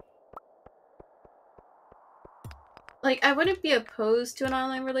 Like I wouldn't be opposed to an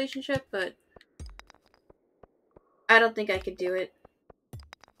online relationship, but I don't think I could do it.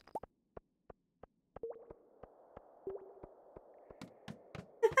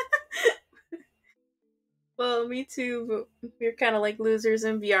 Well, me too, but we're kind of like losers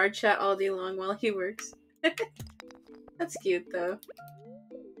in VR chat all day long while he works. That's cute, though.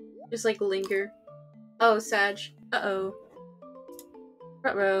 Just like linger. Oh, Sag. Uh-oh.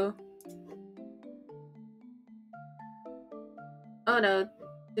 Ruh-roh. Oh no.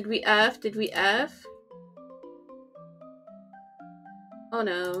 Did we F? Did we F? Oh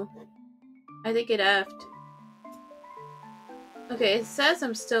no. I think it F'd. Okay, it says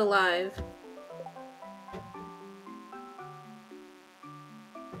I'm still live.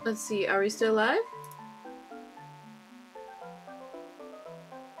 Let's see, are we still live?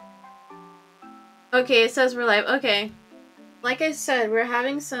 Okay, it says we're live. Okay. Like I said, we're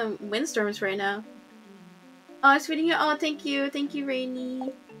having some windstorms right now. Oh, I was reading it. Oh, thank you. Thank you,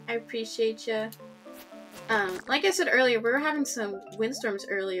 Rainy. I appreciate you. Like I said earlier, we were having some windstorms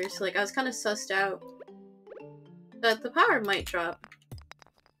earlier, so like I was kind of sussed out that the power might drop.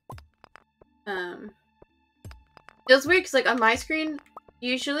 It was weird because like on my screen,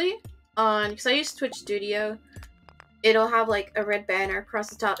 usually because I use Twitch Studio, it'll have like a red banner across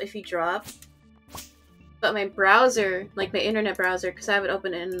the top if you drop. But my browser, like my internet browser, because I have it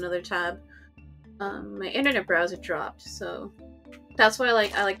open in another tab, my internet browser dropped, so that's why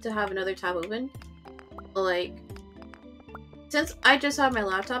like I like to have another tab open. Like, since I just have my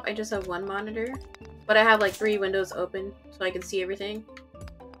laptop, I just have one monitor, but I have like 3 windows open so I can see everything.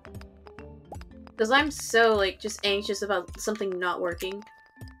 Because I'm so like just anxious about something not working.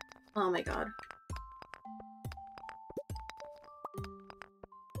 Oh my god.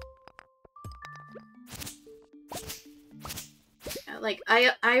 Like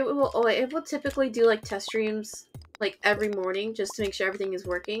I will typically do like test streams like every morning just to make sure everything is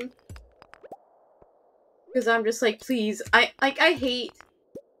working. Because I'm just like, please, I hate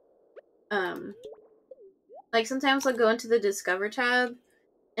like sometimes I'll go into the Discover tab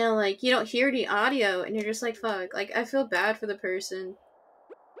and like you don't hear any audio and you're just like, fuck, like I feel bad for the person.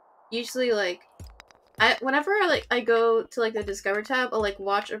 Usually like whenever I go to like the Discover tab, I'll like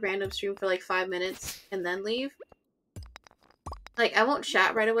watch a random stream for like 5 minutes and then leave. Like, I won't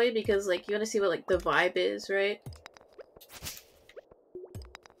chat right away because, like, you want to see what, like, the vibe is, right?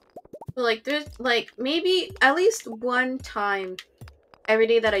 But, like, there's, like, maybe at least one time every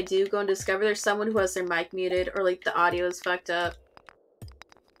day that I do go and discover there's someone who has their mic muted or, like, the audio is fucked up.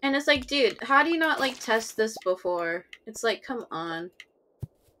 And it's like, dude, how do you not, like, test this before? It's like, come on.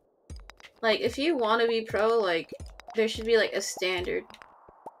 Like, if you want to be pro, like, there should be, like, a standard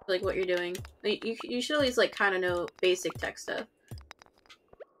for, like, what you're doing. Like, you should at least, like, kind of know basic tech stuff.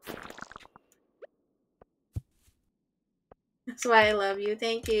 That's why I love you.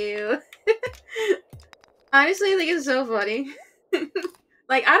 Thank you. Honestly, I think it's so funny.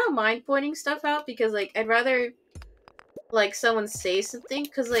 Like, I don't mind pointing stuff out because, like, I'd rather, like, someone say something.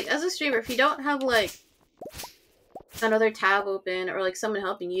 Because, like, as a streamer, if you don't have, like, another tab open or, like, someone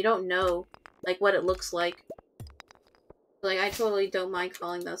helping you don't know, like, what it looks like. Like, I totally don't mind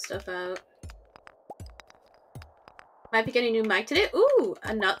calling that stuff out. Might be getting a new mic today. Ooh,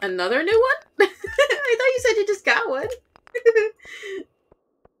 another new one? I thought you said you just got one.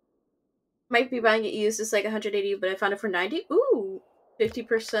 Might be buying it used. It's like 180, but I found it for 90. Ooh,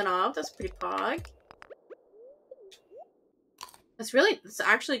 50% off. That's pretty pog. It's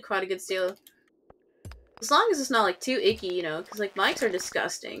actually quite a good deal. As long as it's not, like, too icky, you know, because, like, mics are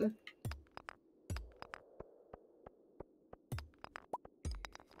disgusting.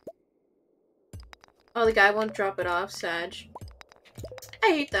 Oh, the guy won't drop it off, Sag. I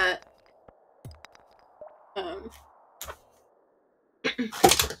hate that.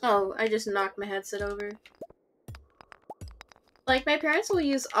 Oh, I just knocked my headset over. Like, my parents will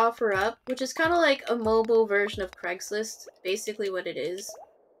use OfferUp, which is kind of like a mobile version of Craigslist. Basically what it is.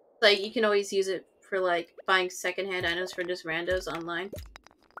 Like, you can always use it for, like, buying secondhand items for just randos online.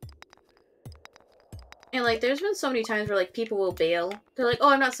 And, like, there's been so many times where, like, people will bail. They're like, oh,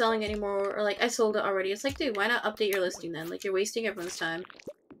 I'm not selling anymore, or, like, I sold it already. It's like, dude, why not update your listing then? Like, you're wasting everyone's time.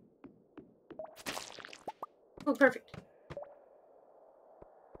 Oh, perfect.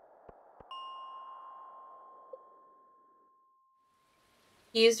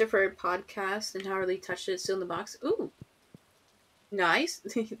 He used it for a podcast and hardly touched it. It's still in the box. Ooh. Nice.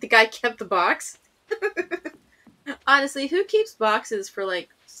 The guy kept the box. Honestly, who keeps boxes for, like,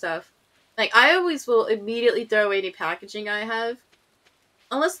 stuff? Like, I always will immediately throw away any packaging I have.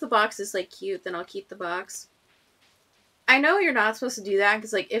 Unless the box is, like, cute, then I'll keep the box. I know you're not supposed to do that,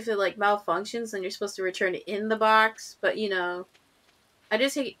 because, like, if it, like, malfunctions, then you're supposed to return it in the box. But, you know, I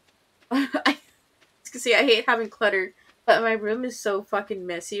just hate... I hate having clutter. But my room is so fucking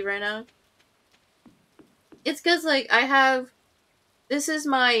messy right now. It's because, like, I have... This is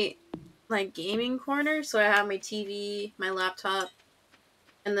my, like, gaming corner, so I have my TV, my laptop,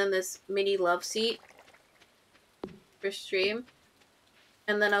 and then this mini love seat for stream.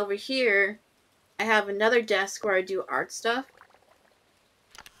 And then over here, I have another desk where I do art stuff.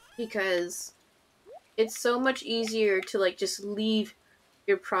 Because it's so much easier to, like, just leave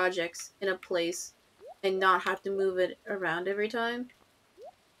your projects in a place and not have to move it around every time.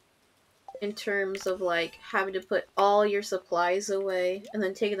 In terms of, like, having to put all your supplies away and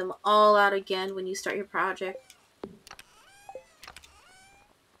then taking them all out again when you start your project.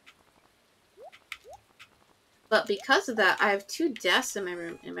 But because of that, I have 2 desks in my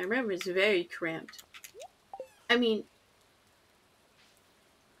room, and my room is very cramped. I mean,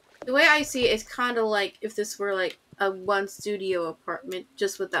 the way I see it is kind of like if this were, like, a 1-studio apartment,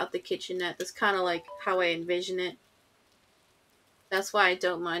 just without the kitchenette. That's kind of like how I envision it. That's why I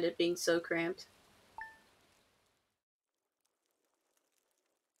don't mind it being so cramped.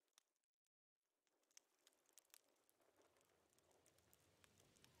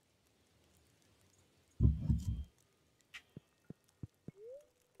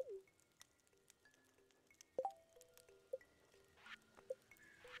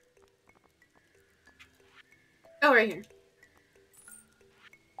 Oh, right here.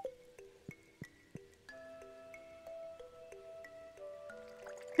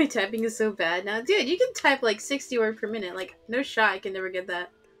 My typing is so bad now. Dude, you can type like 60 words per minute. Like, no shot I can never get that.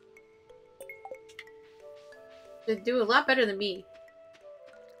 They do a lot better than me.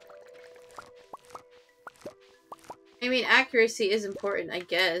 I mean, accuracy is important, I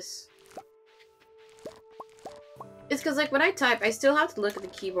guess. It's because, like, when I type, I still have to look at the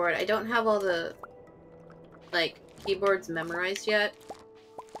keyboard. I don't have all the, like, keyboards memorized yet.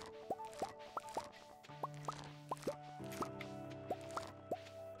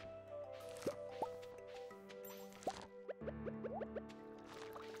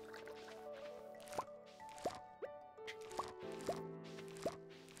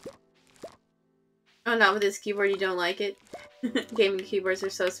 Oh, not with this keyboard, you don't like it? Gaming keyboards are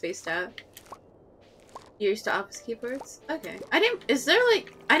so spaced out. You're used to office keyboards? Okay. I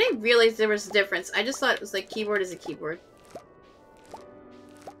didn't realize there was a difference. I just thought it was like keyboard is a keyboard.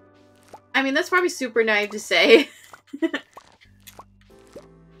 I mean, that's probably super naive to say.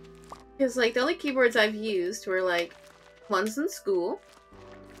 Because, like, the only keyboards I've used were, like, ones in school,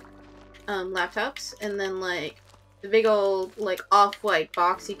 laptops, and then, like, the big old, like, off-white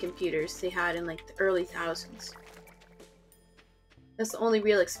boxy computers they had in, like, the early thousands. That's the only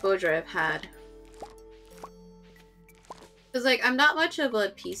real exposure I've had. Because, like, I'm not much of a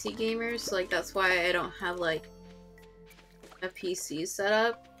PC gamer, so, like, that's why I don't have, like, a PC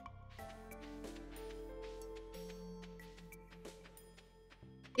setup.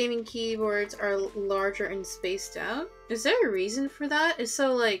 Gaming keyboards are larger and spaced out. Is there a reason for that? It's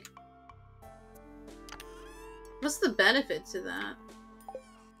so like, what's the benefit to that?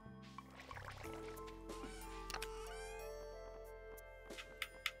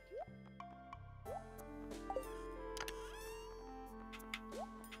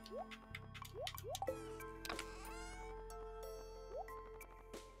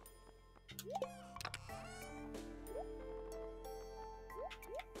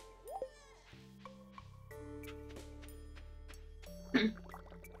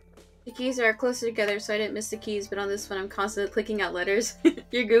 The keys are closer together, so I didn't miss the keys, but on this one I'm constantly clicking out letters.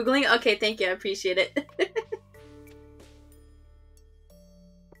 You're Googling? Okay, thank you, I appreciate it. I'm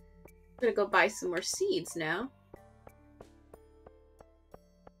gonna go buy some more seeds now.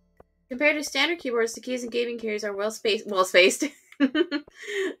 Compared to standard keyboards, the keys in gaming keys are well spaced,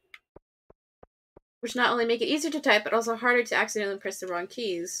 which not only make it easier to type, but also harder to accidentally press the wrong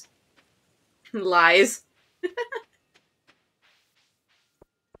keys. Lies.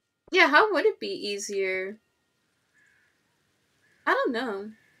 Yeah, how would it be easier? I don't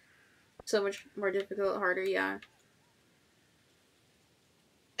know. So much more difficult, harder, yeah.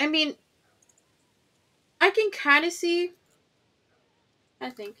 I mean, I can kind of see, I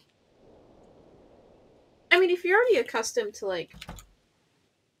think. I mean, if you're already accustomed to, like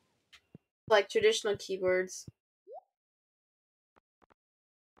traditional keyboards,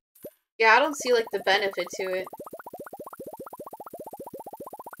 yeah, I don't see, like, the benefit to it.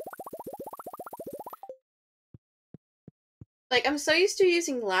 Like, I'm so used to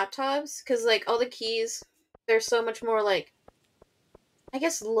using laptops, because, like, all the keys, they're so much more, like, I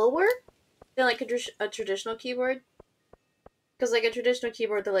guess lower than, like, a traditional keyboard. Because, like, a traditional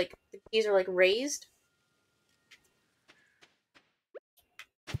keyboard, the keys are, like, raised.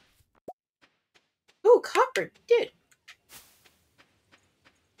 Ooh, copper, dude.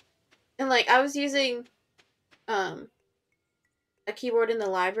 And, like, I was using, a keyboard in the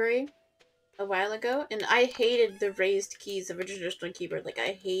library a while ago, and I hated the raised keys of a traditional keyboard. Like, I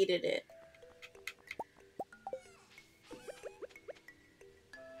hated it.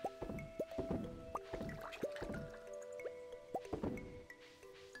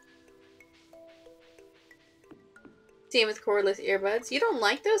 Same with cordless earbuds. You don't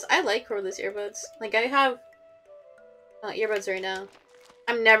like those? I like cordless earbuds. Like, I have earbuds right now.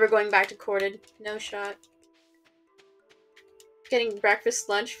 I'm never going back to corded. No shot. Getting breakfast,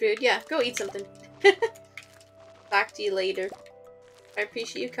 lunch, food. Yeah, go eat something. Back to you later. I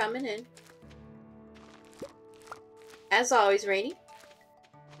appreciate you coming in. As always, Rainy.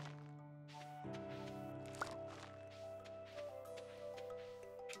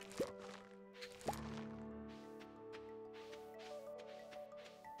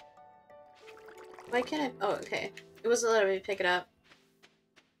 Why can't I? Oh, okay. It wasn't letting me pick it up.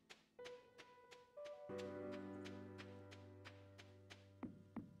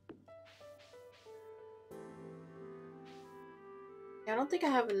 I don't think I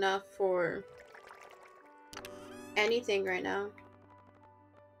have enough for anything right now.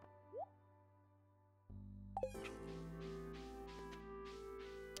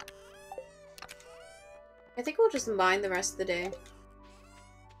 I think we'll just mine the rest of the day.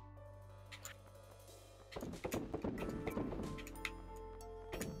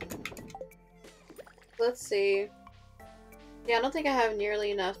 Let's see. Yeah, I don't think I have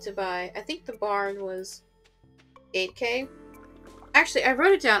nearly enough to buy. I think the barn was 8K. Actually, I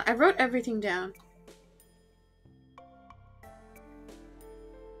wrote it down. I wrote everything down.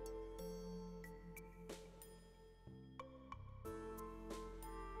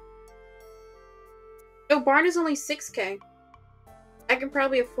 Oh, barn is only 6K. I can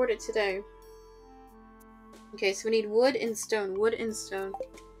probably afford it today. Okay, so we need wood and stone. Wood and stone.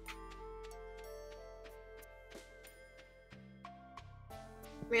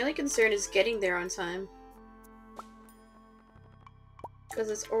 My only concern is getting there on time. Because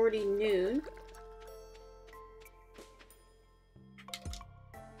it's already noon.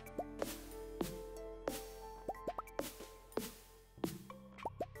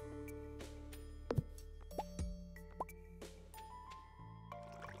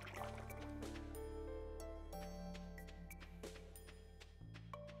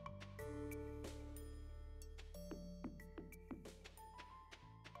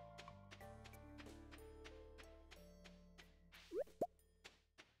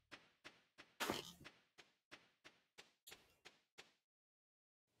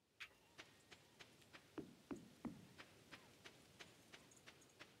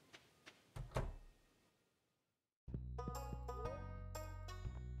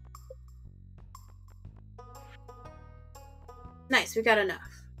 Nice, we got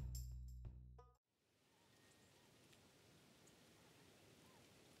enough.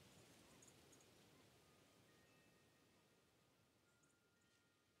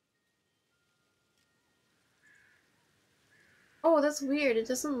 Oh, that's weird. It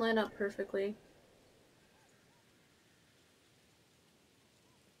doesn't line up perfectly.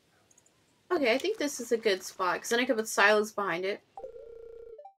 Okay, I think this is a good spot, because then I could put silos behind it.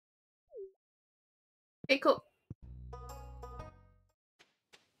 Okay, cool.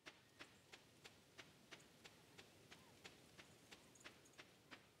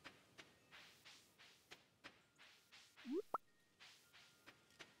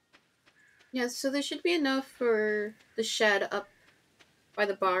 Yeah, so there should be enough for the shed up by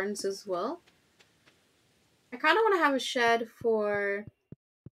the barns as well. I kind of want to have a shed for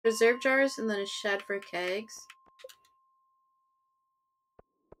reserve jars and then a shed for kegs.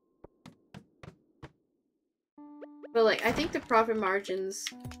 But like, I think the profit margins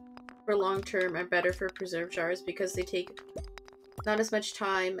for long term are better for preserve jars because they take not as much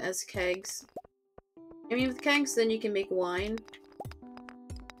time as kegs. I mean, with kegs, then you can make wine.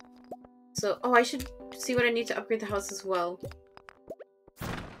 So, oh, I should see what I need to upgrade the house as well.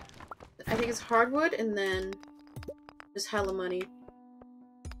 I think it's hardwood and then just hella money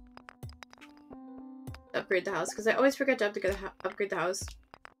to upgrade the house because I always forget to upgrade the house.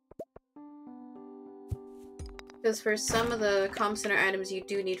 Because for some of the comm center items, you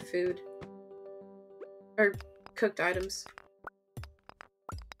do need food. Or cooked items.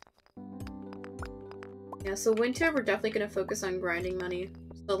 Yeah, so winter, we're definitely going to focus on grinding money.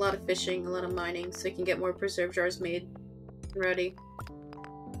 So a lot of fishing, a lot of mining, so we can get more preserve jars made and ready.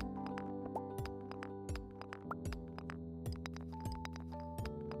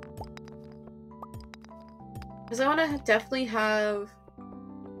 Because I want to definitely have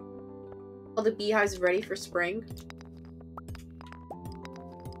all the beehives ready for spring.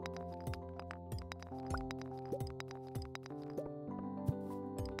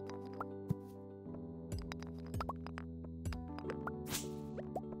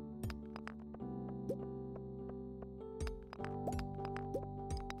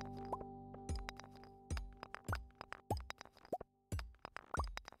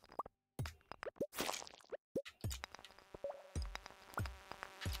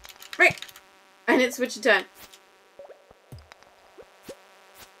 Right! I didn't switch it to.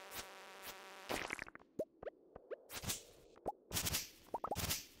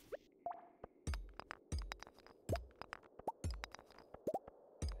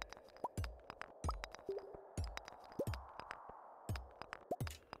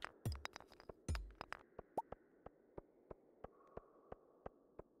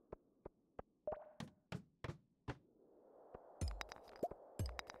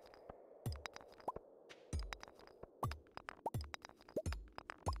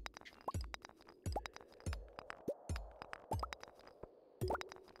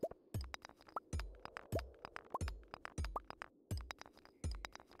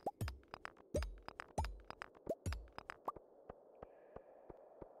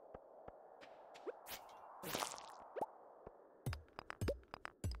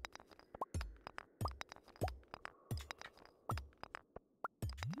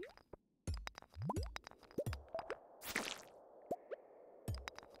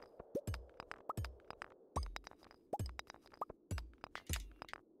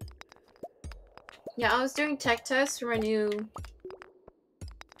 Yeah, I was doing tech tests for my new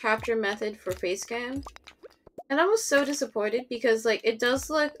capture method for face cam. And I was so disappointed because, like, it does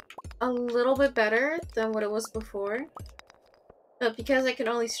look a little bit better than what it was before. But because I can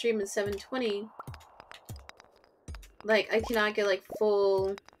only stream in 720, like, I cannot get, like,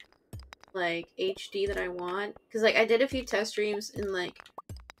 full, like, HD that I want. Because, like, I did a few test streams in, like,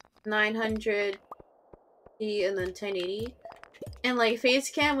 900p and then 1080. And, like,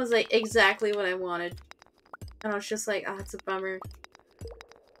 face cam was, like, exactly what I wanted. And I was just like, ah, it's a bummer.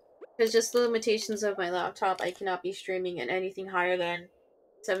 Because just the limitations of my laptop, I cannot be streaming at anything higher than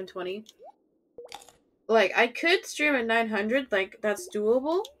 720. Like, I could stream at 900, like, that's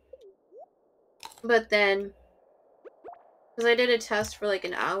doable. But then, because I did a test for like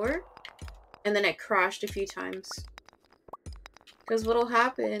an hour, and then it crashed a few times. Because what'll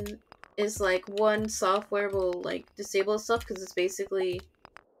happen is, like, one software will, like, disable itself because it's basically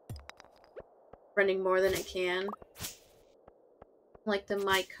running more than it can. Like, the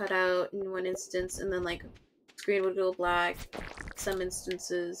mic cut out in one instance, and then, like, screen would go black some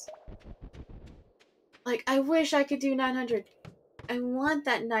instances. Like, I wish I could do 900. I want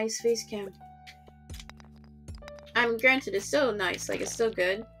that nice face cam. I mean, granted, it's still nice. Like, it's still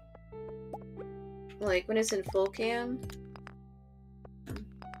good. Like, when it's in full cam.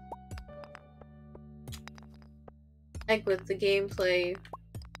 Like with the gameplay,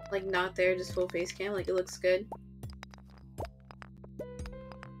 like not there, just full face cam, like it looks good.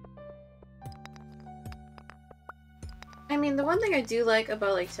 I mean, the one thing I do like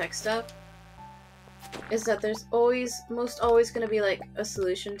about like tech stuff is that there's most always gonna be like a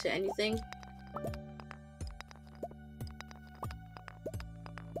solution to anything.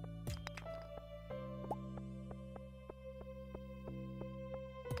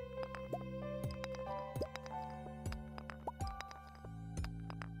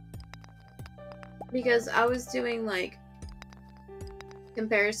 Because I was doing like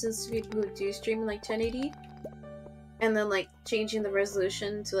comparisons to people who do stream in like 1080 and then like changing the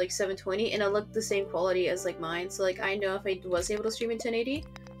resolution to like 720 and it looked the same quality as like mine. So like I know if I was able to stream in 1080,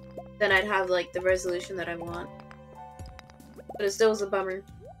 then I'd have like the resolution that I want. But it still was a bummer.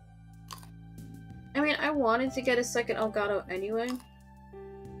 I mean, I wanted to get a second Elgato anyway.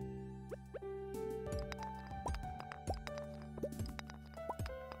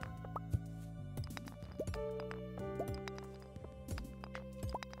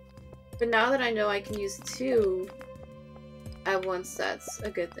 But now that I know I can use 2 at once, that's a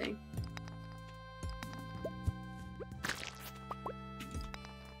good thing.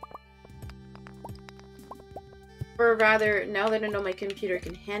 Or rather, now that I know my computer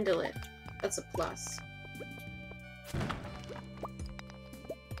can handle it, that's a plus.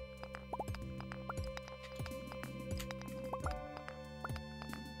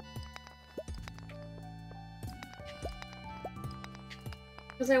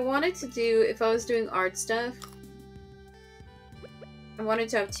 Because I wanted to do, if I was doing art stuff, I wanted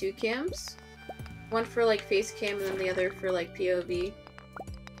to have 2 cams. One for like face cam and then the other for like POV.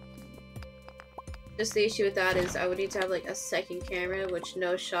 Just the issue with that is I would need to have like a second camera, which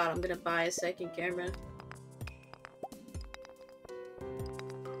no shot I'm gonna buy a second camera.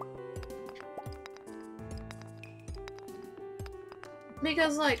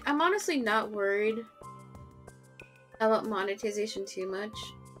 Because like, I'm honestly not worried about monetization too much.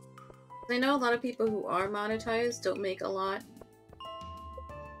 I know a lot of people who are monetized don't make a lot.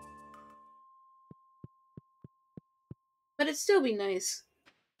 But it'd still be nice.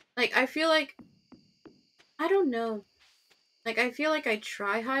 Like, I feel like... I don't know. Like, I feel like I'd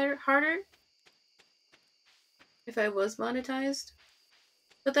try harder if I was monetized.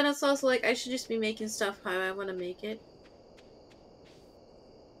 But then it's also like, I should just be making stuff how I want to make it.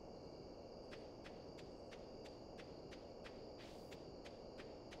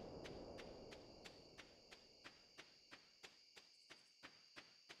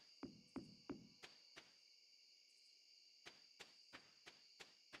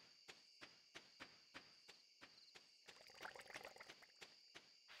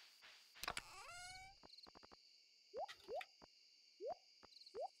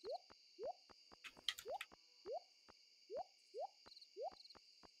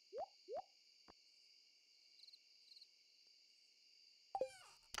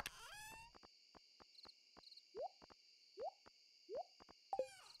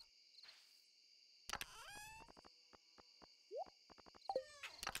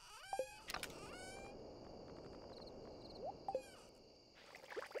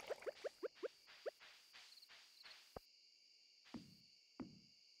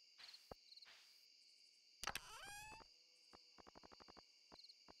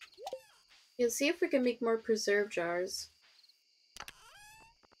 Yeah, see if we can make more preserve jars.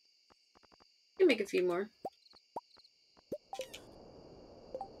 We can make a few more.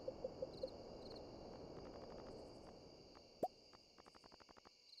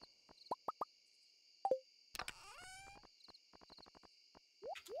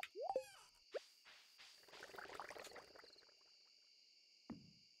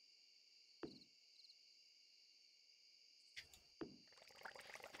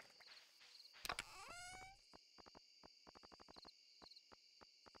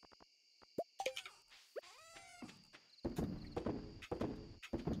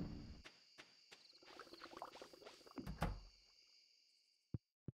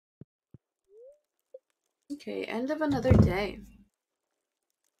 Okay, end of another day.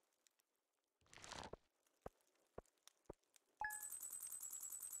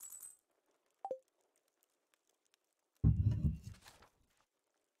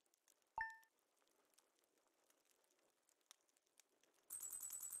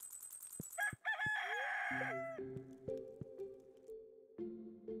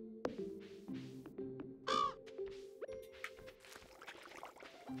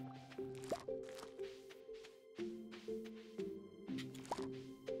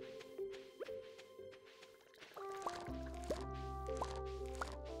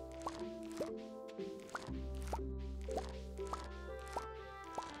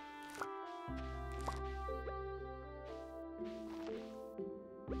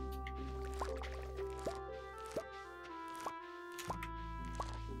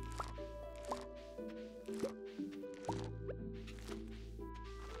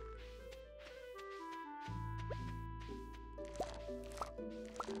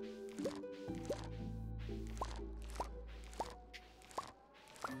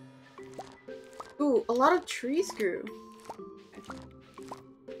 Ooh, a lot of trees grew.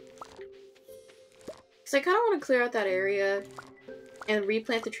 So I kind of want to clear out that area and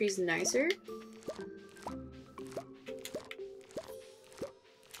replant the trees nicer.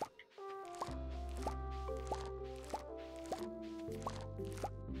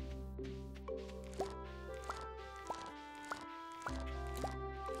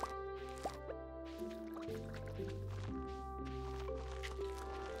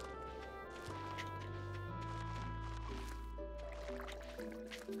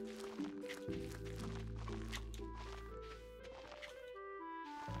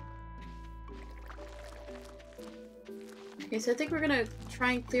 Okay, so I think we're gonna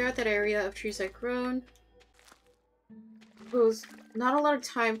try and clear out that area of trees that grown. There's not a lot of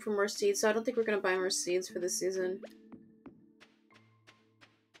time for more seeds, so I don't think we're gonna buy more seeds for this season.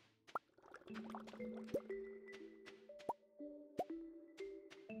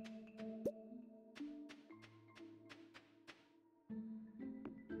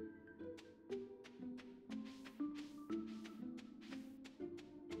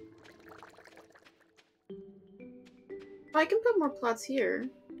 I can put more plots here,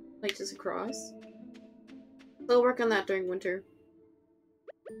 like just across. They'll work on that during winter.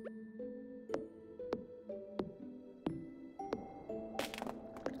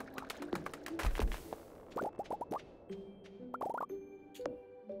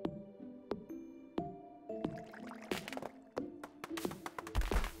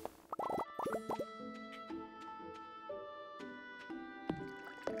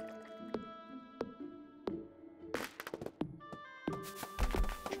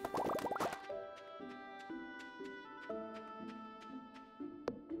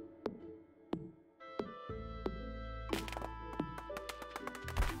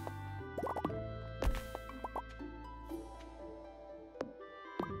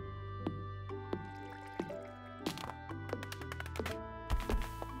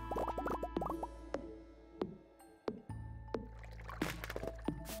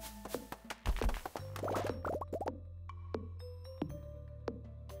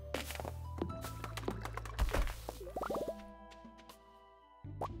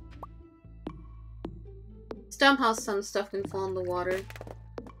 Somehow some stuff can fall in the water.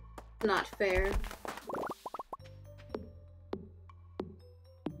 Not fair.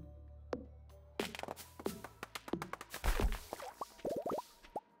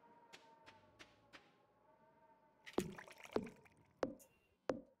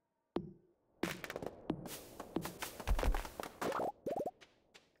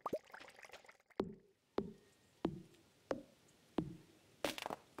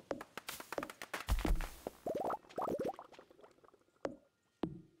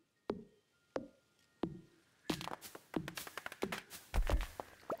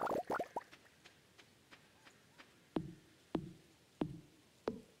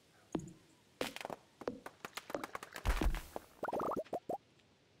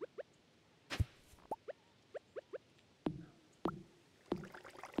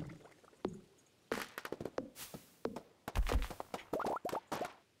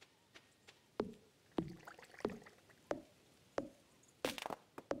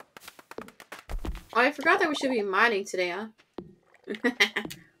 Oh, I forgot that we should be mining today, huh?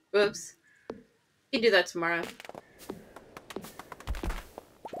 Whoops. You can do that tomorrow.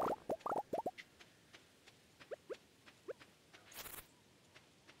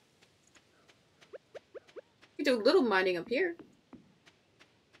 You can do a little mining up here.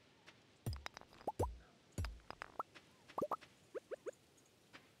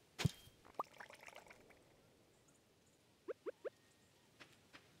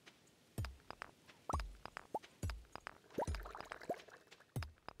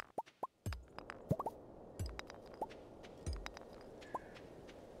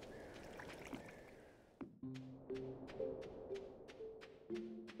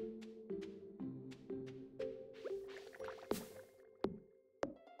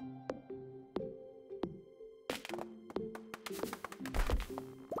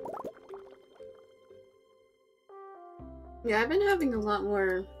 Yeah, I've been having a lot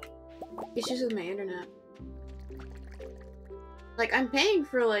more issues with my internet. Like, I'm paying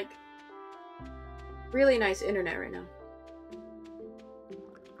for, like, really nice internet right now.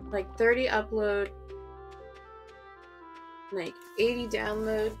 Like, 30 upload, like, 80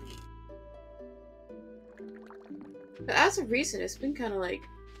 download. But as of recent, it's been kind of, like,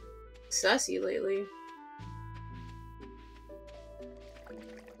 sussy lately.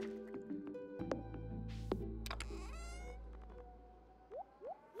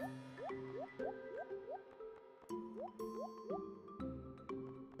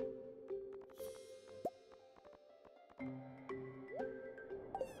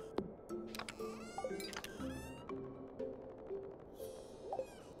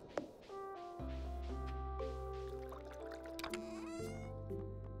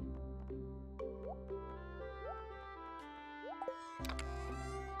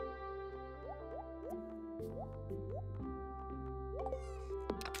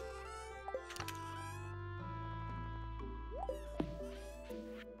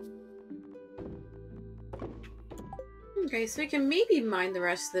 Okay, so we can maybe mine the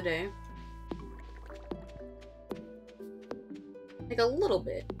rest of the day. Like a little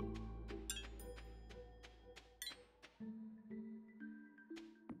bit.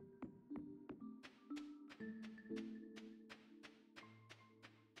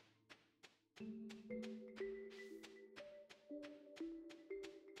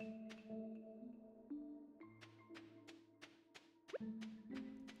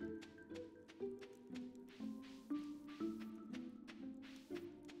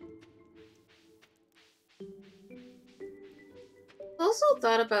 I also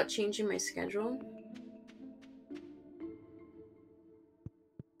thought about changing my schedule.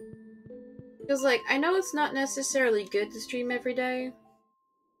 Because, like, I know it's not necessarily good to stream every day.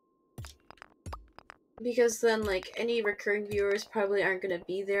 Because then, like, any recurring viewers probably aren't gonna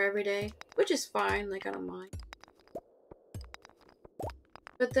be there every day. Which is fine, like, I don't mind.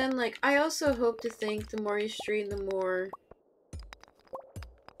 But then, like, I also hope to think the more you stream, the more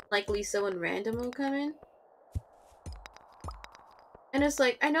likely someone random will come in. And it's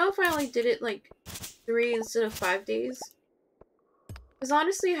like, I know if I only did it, like, 3 instead of 5 days. Because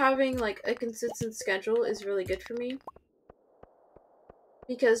honestly, having, like, a consistent schedule is really good for me.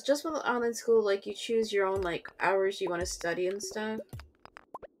 Because just with online school, like, you choose your own, like, hours you want to study and stuff.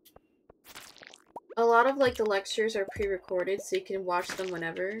 A lot of, like, the lectures are pre-recorded, so you can watch them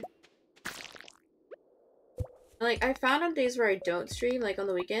whenever. Like, I found on days where I don't stream, like, on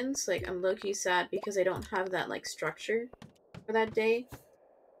the weekends, like, I'm low-key sad because I don't have that, like, structure for that day.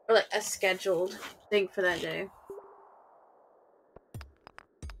 Or, like, a scheduled thing for that day.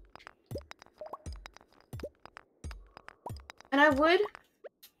 And I would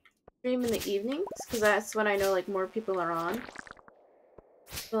stream in the evenings, because that's when I know, like, more people are on.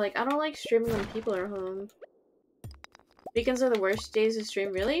 But, like, I don't like streaming when people are home. Weekends are the worst days to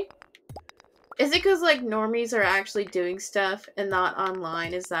stream, really? Is it because, like, normies are actually doing stuff and not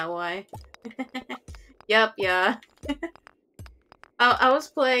online? Is that why? Yep, yeah. I was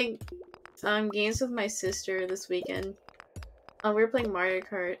playing games with my sister this weekend. We were playing Mario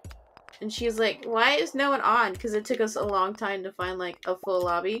Kart. And she's like, why is no one on? Because it took us a long time to find, like, a full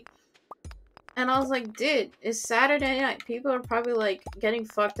lobby. And I was like, dude, it's Saturday night. People are probably, like, getting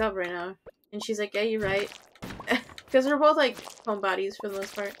fucked up right now. And she's like, yeah, you're right. Because we're both, like, homebodies for the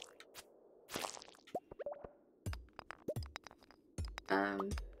most part.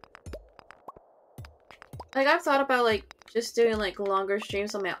 Like, I've thought about, like, just doing, like, longer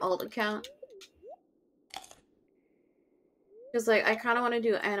streams on my alt account. Because, like, I kind of want to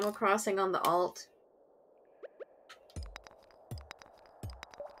do Animal Crossing on the alt.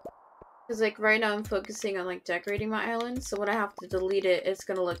 Because, like, right now I'm focusing on, like, decorating my island. So when I have to delete it, it's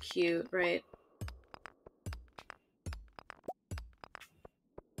gonna look cute, right?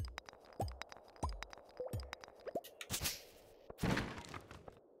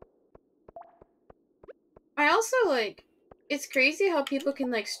 I also, like, it's crazy how people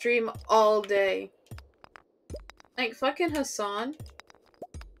can, like, stream all day. Like, fucking Hassan.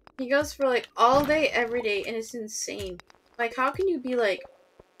 He goes for, like, all day, every day, and it's insane. Like, how can you be, like,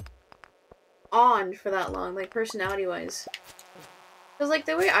 on for that long, like, personality-wise? Because, like,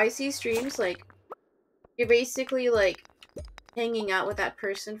 the way I see streams, like, you're basically, like, hanging out with that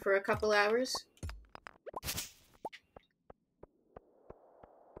person for a couple hours.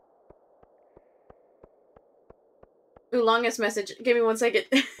 Ooh, longest message. Give me 1 second.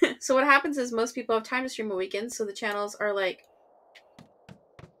 So what happens is most people have time to stream on weekends, so the channels are like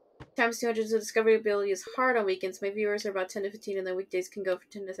times 200, so discoverability is hard on weekends. My viewers are about 10 to 15, and then weekdays can go for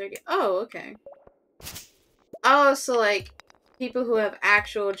 10 to 30. Oh, okay. Oh, so like people who have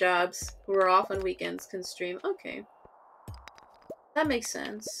actual jobs who are off on weekends can stream. Okay. That makes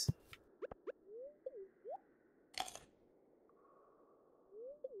sense.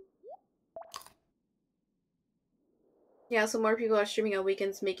 Yeah, so more people are streaming on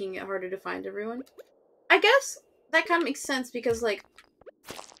weekends, making it harder to find everyone. I guess that kind of makes sense because, like,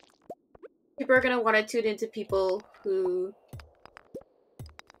 people are gonna want to tune into people who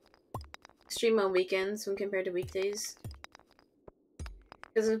stream on weekends when compared to weekdays.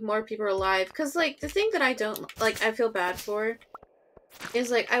 Because if more people are live. Because, like, the thing that I don't, like, I feel bad for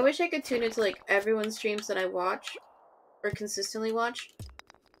is, like, I wish I could tune into, like, everyone's streams that I watch or consistently watch.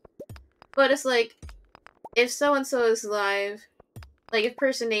 But it's like, if so-and-so is live, like, if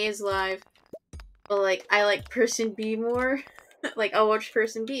person A is live, but, like, I like person B more, like, I'll watch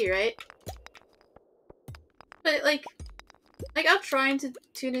person B, right? But, like, I'm trying to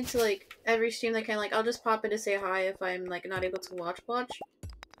tune into, like, every stream that I can. Like, I'll just pop in to say hi if I'm, like, not able to watch. Because,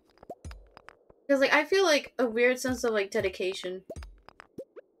 like, I feel, like, a weird sense of, like, dedication.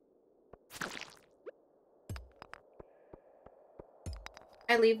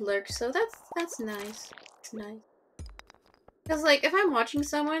 I leave lurks, so that's nice. It's nice. Cause like if I'm watching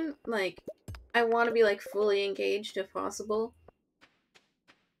someone, like I want to be like fully engaged if possible.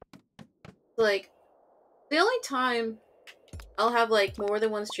 Like the only time I'll have like more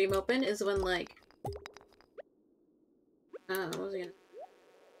than one stream open is when like what was I gonna...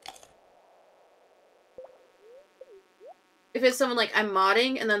 if it's someone like I'm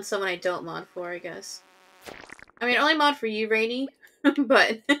modding and then someone I don't mod for, I guess. I mean, I only mod for you, Rainy,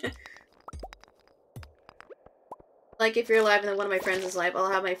 but like if you're live and then one of my friends is live,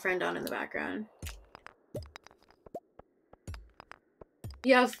 I'll have my friend on in the background.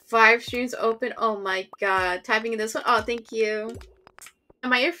 You have 5 streams open? Oh my god. Typing in this one? Oh, thank you.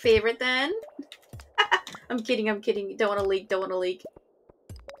 Am I your favorite then? I'm kidding, I'm kidding. Don't want to leak, don't want to leak.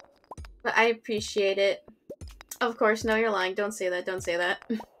 But I appreciate it. Of course, no, you're lying. Don't say that, don't say that.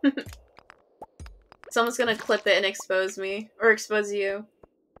 Someone's gonna clip it and expose me. Or expose you.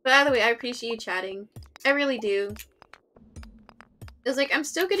 But either way, I appreciate you chatting. I really do. It's like, I'm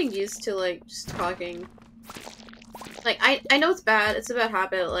still getting used to, like, just talking. Like, I know it's bad. It's a bad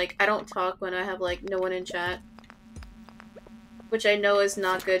habit. Like, I don't talk when I have, like, no one in chat. Which I know is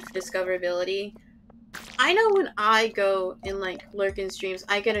not good for discoverability. I know when I go in, like, lurk in streams,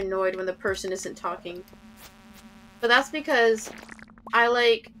 I get annoyed when the person isn't talking. But that's because I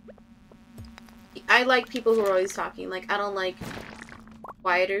like people who are always talking. Like, I don't like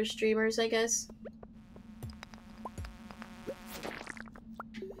quieter streamers, I guess.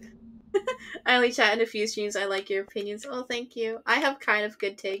 I only chat in a few streams. I like your opinions. Oh, thank you. I have kind of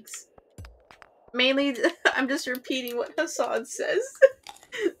good takes. Mainly, I'm just repeating what Hassan says.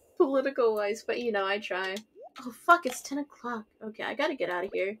 Political-wise, but you know, I try. Oh, fuck, it's 10 o'clock. Okay, I gotta get out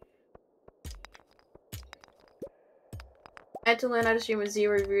of here. I had to learn how to stream with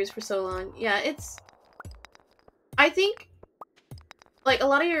 0 reviews for so long. Yeah, it's... I think... like, a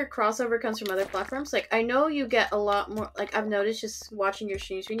lot of your crossover comes from other platforms. Like, I know you get a lot more... like, I've noticed just watching your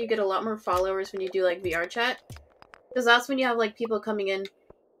streams, when you get a lot more followers when you do, like, VR chat. Because that's when you have, like, people coming in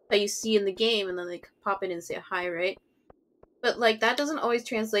that you see in the game, and then they pop in and say hi, right? But, like, that doesn't always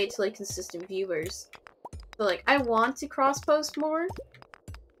translate to, like, consistent viewers. So, like, I want to cross-post more.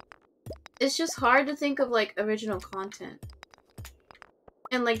 It's just hard to think of, like, original content.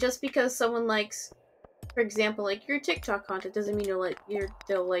 And, like, just because someone likes, for example, like, your TikTok content doesn't mean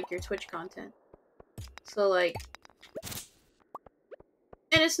they'll like your Twitch content. So, like...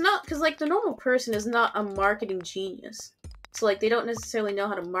 and it's not... because, like, the normal person is not a marketing genius. So, like, they don't necessarily know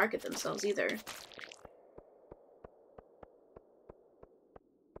how to market themselves, either.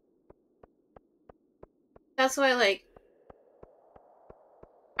 That's why, like...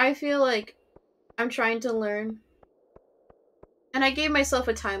 I feel like I'm trying to learn. And I gave myself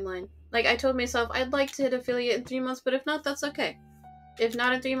a timeline. Like, I told myself I'd like to hit affiliate in 3 months, but if not, that's okay. If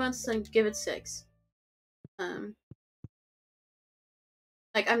not in 3 months, then give it 6.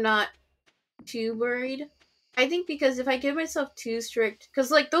 Like, I'm not too worried. I think because if I give myself too strict...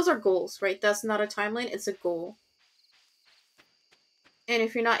 because, like, those are goals, right? That's not a timeline, it's a goal. And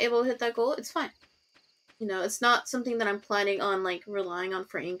if you're not able to hit that goal, it's fine. You know, it's not something that I'm planning on, like, relying on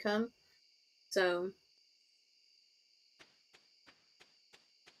for income. So...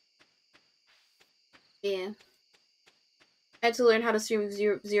 yeah. I had to learn how to stream with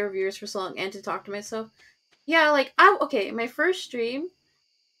zero viewers for so long and to talk to myself. Yeah, like, okay, my first stream,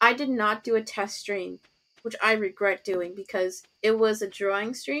 I did not do a test stream, which I regret doing because it was a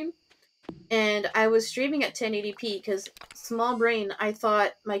drawing stream, and I was streaming at 1080p because, small brain, I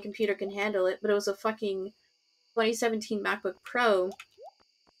thought my computer can handle it, but it was a fucking 2017 MacBook Pro,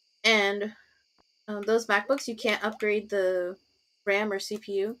 and those MacBooks, you can't upgrade the RAM or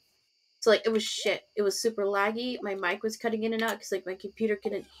CPU. So, like, it was shit. It was super laggy. My mic was cutting in and out because, like, my computer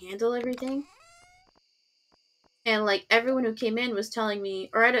couldn't handle everything. And, like, everyone who came in was telling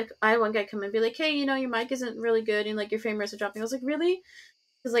me, or I had one guy come in and be like, hey, you know, your mic isn't really good, and, like, your frame rates are dropping. I was like, really?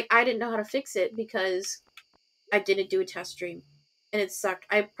 Because, like, I didn't know how to fix it because I didn't do a test stream. And it sucked.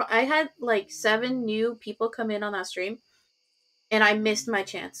 I had, like, 7 new people come in on that stream, and I missed my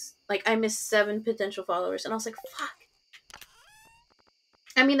chance. Like, I missed 7 potential followers, and I was like, fuck.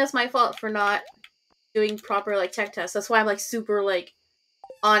 I mean, that's my fault for not doing proper, like, tech tests. That's why I'm, like, super, like,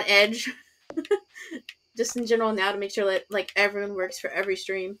 on edge. Just in general now to make sure that, like, everyone works for every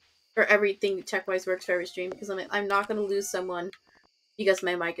stream. Or everything tech-wise works for every stream. Because I'm not going to lose someone because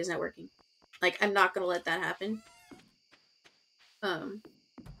my mic isn't working. Like, I'm not going to let that happen. But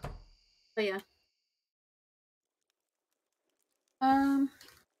yeah.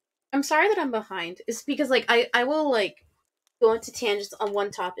 I'm sorry that I'm behind. It's because, like, I will, like, go into tangents on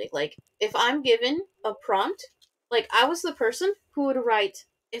one topic. Like, if I'm given a prompt, Like, I was the person who would write,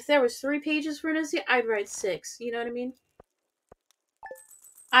 if there was 3 pages for an essay, I'd write 6. You know what I mean?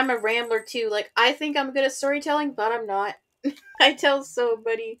 I'm a rambler too. Like, I think I'm good at storytelling, but I'm not. I tell so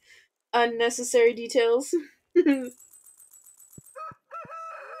many unnecessary details.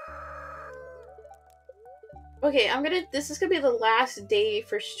 Okay, this is gonna be the last day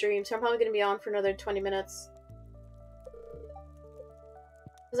for stream, so I'm probably gonna be on for another 20 minutes.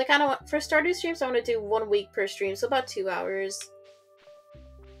 Because I kind of want, for Stardew streams, I want to do 1 week per stream, so about 2 hours.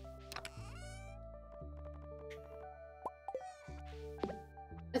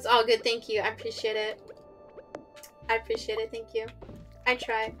 It's all good, thank you. I appreciate it. I appreciate it, thank you. I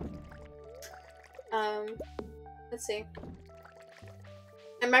try. Let's see.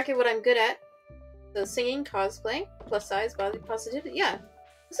 I market what I'm good at. So singing, cosplay, plus size, body positivity. Yeah,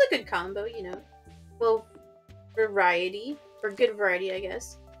 it's a good combo, you know. Well, variety, or good variety, I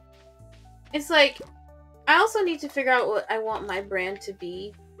guess. It's like, I also need to figure out what I want my brand to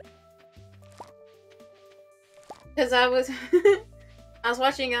be. Because I was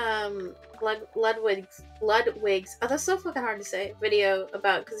watching Ludwig's oh, that's so fucking hard to say, video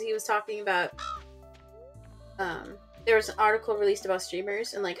about, because he was talking about there was an article released about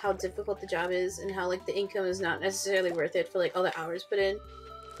streamers and like how difficult the job is and how like the income is not necessarily worth it for like all the hours put in.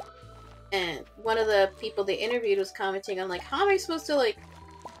 And one of the people they interviewed was commenting on like, how am I supposed to like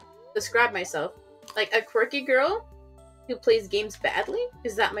describe myself? Like a quirky girl who plays games badly?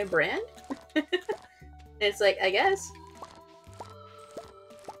 Is that my brand? And it's like, I guess.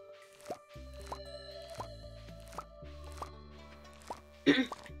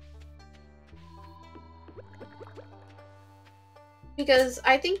 Because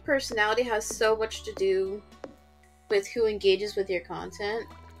I think personality has so much to do with who engages with your content.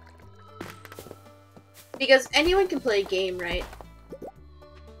 Because anyone can play a game, right?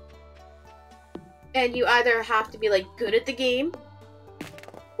 And you either have to be like good at the game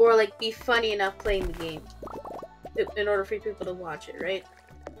or like be funny enough playing the game in order for people to watch it, right?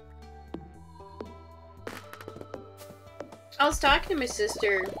 I was talking to my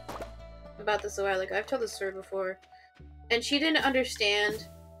sister about this a while ago. I've told this story before. And she didn't understand.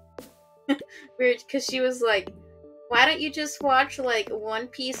 Weird, because she was like, why don't you just watch like One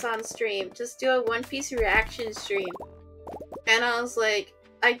Piece on stream? Just do a One Piece reaction stream. And I was like,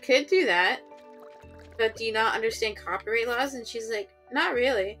 I could do that. But do you not understand copyright laws? And she's like, not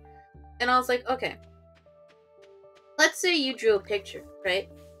really. And I was like, okay. Let's say you drew a picture, right?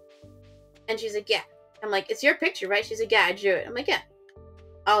 And she's like, yeah. I'm like, it's your picture, right? She's like, yeah, I drew it. I'm like, yeah.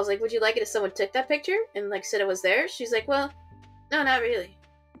 I was like, would you like it if someone took that picture and like said it was there? She's like, well, no, not really.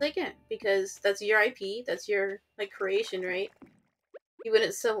 Like, yeah, because that's your IP, that's your like creation, right? You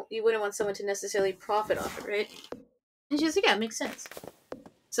wouldn't want someone to necessarily profit off it, right? And she was like, yeah, it makes sense.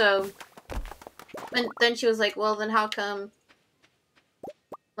 So, and then she was like, well, then how come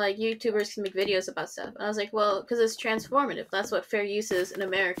like YouTubers can make videos about stuff? And I was like, well, because it's transformative. That's what fair use is in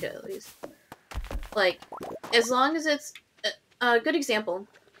America, at least. Like, as long as it's a good example.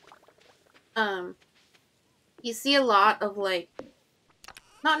 You see a lot of like,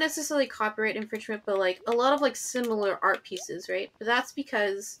 not necessarily copyright infringement, but like a lot of like similar art pieces, right? But that's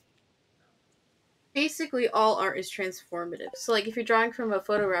because basically all art is transformative. So like if you're drawing from a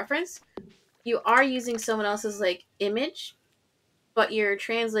photo reference, you are using someone else's like image, but you're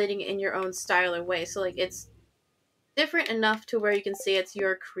translating it in your own style or way. So like it's different enough to where you can say it's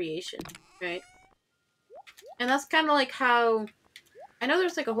your creation, right? And that's kind of like how, I know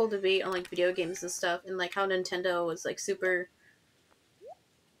there's like a whole debate on like video games and stuff, and like how Nintendo was like super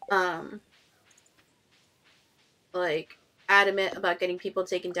like adamant about getting people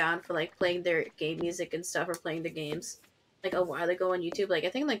taken down for like playing their game music and stuff or playing the games like a while ago on YouTube, like I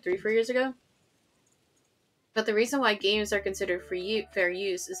think like 3-4 years ago. But the reason why games are considered fair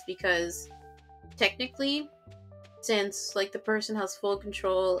use is because technically, since like the person has full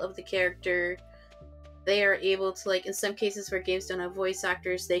control of the character, they are able to like, in some cases where games don't have voice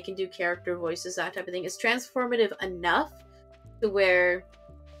actors, they can do character voices, that type of thing. It's transformative enough to where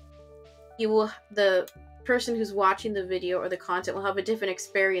the person who's watching the video or the content will have a different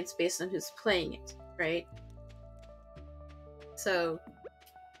experience based on who's playing it, right? So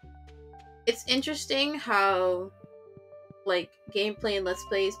it's interesting how like gameplay and let's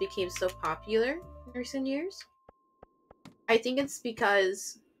plays became so popular in recent years. I think it's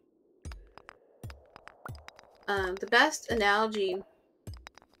because the best analogy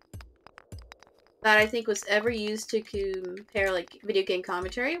that I think was ever used to compare like video game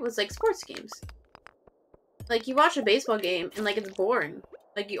commentary was like sports games. Like you watch a baseball game and like it's boring.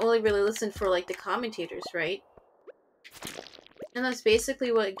 Like you only really listen for like the commentators, right? And that's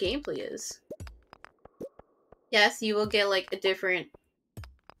basically what gameplay is. yes, you will get like a different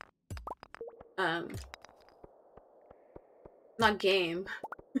not game,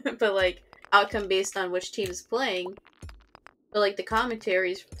 but like outcome based on which team is playing. But like the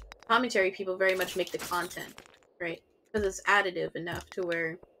commentary people very much make the content, right? Because it's additive enough to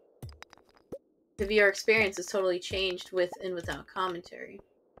where the VR experience is totally changed with and without commentary.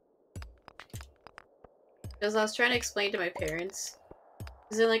 Because I was trying to explain to my parents,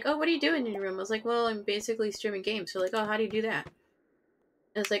 because they're like, "Oh, what are you doing in your room?" I was like, "Well, I'm basically streaming games." They're like, "Oh, how do you do that?"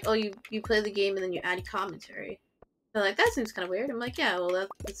 And it's like, "Oh, you play the game and then you add commentary." They're like, "That seems kind of weird." I'm like, "Yeah, well,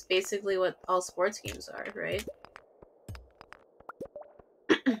 that's basically what all sports games are, right?"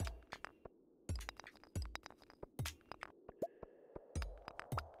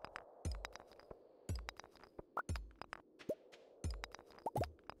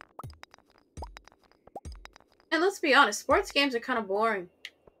 And let's be honest, sports games are kind of boring.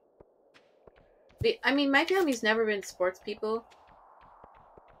 I mean, my family's never been sports people.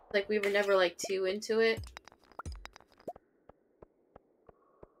 Like, we were never, like, too into it.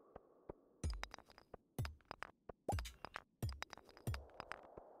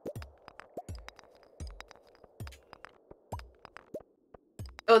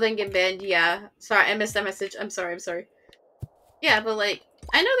 Oh, then get banned, yeah. Sorry, I missed that message. I'm sorry. Yeah, but, like,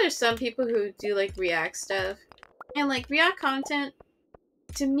 I know there's some people who do, like, React stuff. And, like, React content,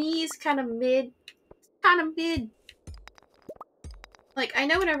 to me, is kind of mid. Kind of mid. Like, I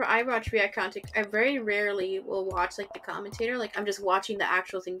know whenever I watch React content, I very rarely will watch, like, the commentator. Like, I'm just watching the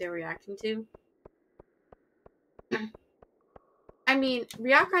actual thing they're reacting to. I mean,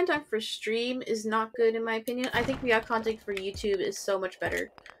 React content for stream is not good in my opinion. I think React content for YouTube is so much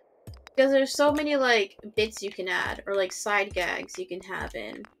better. Because there's so many, like, bits you can add, or, like, side gags you can have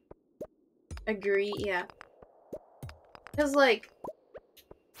in. Agree, yeah. Because, like,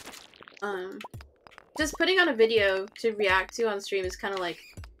 just putting on a video to react to on stream is kind of like...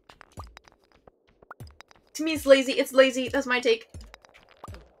 To me, it's lazy. It's lazy. That's my take.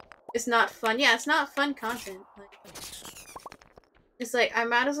 It's not fun. Yeah, it's not fun content. Like, it's like, I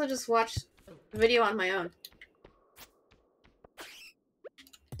might as well just watch the video on my own.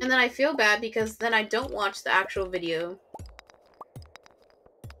 And then I feel bad because then I don't watch the actual video.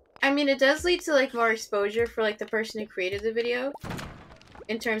 I mean, it does lead to, like, more exposure for, like, the person who created the video.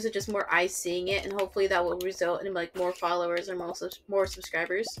 In terms of just more eyes seeing it, and hopefully that will result in, like, more followers or more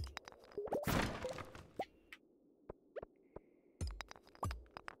subscribers.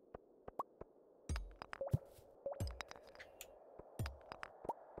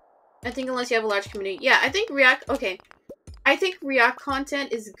 I think unless you have a large community. Yeah, I think React... Okay. I think React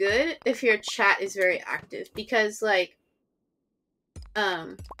content is good if your chat is very active. Because, like...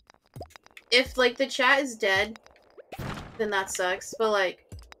 If, like, the chat is dead, then that sucks. But, like...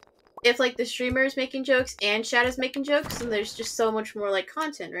 If, like, the streamer is making jokes and chat is making jokes, then there's just so much more, like,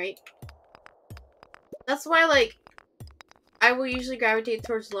 content, right? That's why, like... I will usually gravitate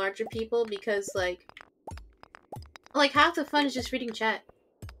towards larger people because, like... Like, half the fun is just reading chat.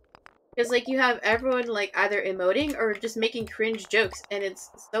 Because, like, you have everyone, like, either emoting or just making cringe jokes, and it's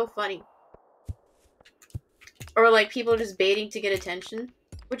so funny. Or, like, people just baiting to get attention,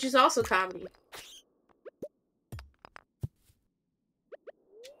 which is also comedy.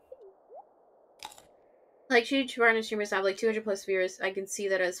 Like, huge foreign streamers have, like, 200 plus viewers. I can see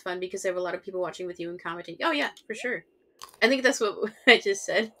that as fun because they have a lot of people watching with you and commenting. Oh, yeah, for sure. I think that's what I just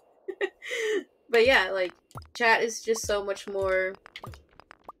said. But yeah, like, chat is just so much more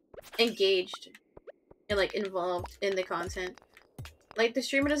engaged and, like, involved in the content. Like, the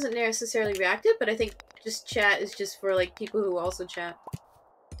streamer doesn't necessarily react it, but I think just chat is just for, like, people who also chat.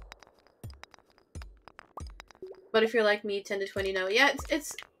 But if you're like me, 10 to 20 no. Yeah,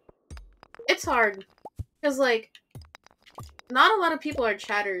 it's hard. Because, like, not a lot of people are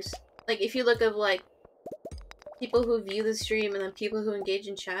chatters. Like, if you look at, like, people who view the stream and then people who engage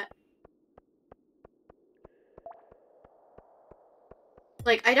in chat.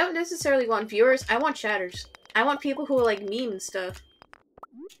 Like, I don't necessarily want viewers, I want chatters. I want people who, like, meme stuff.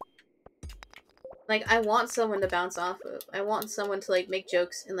 Like, I want someone to bounce off of. I want someone to, like, make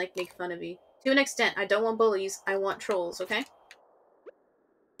jokes and, like, make fun of me. To an extent, I don't want bullies, I want trolls, okay?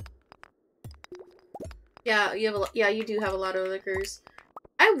 Yeah, you do have a lot of lickers.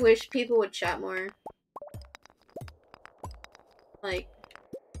 I wish people would chat more. Like,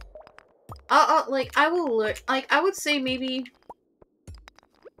 I will look, like, I would say maybe,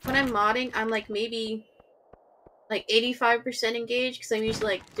 when I'm modding, I'm, like, maybe, like, 85% engaged, because I'm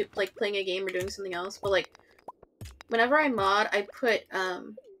usually, like, playing a game or doing something else, but, like, whenever I mod, I put,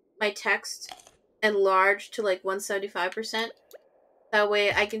 my text enlarged to, like, 175%, That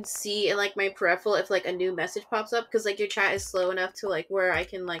way I can see in like my peripheral if like a new message pops up, because like your chat is slow enough to like where I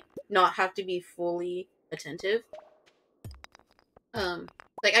can like not have to be fully attentive. Um,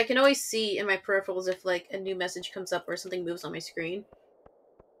 like I can always see in my peripherals if like a new message comes up or something moves on my screen.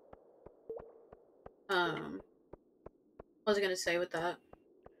 What was I gonna say with that?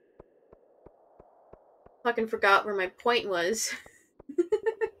 Fucking forgot where my point was.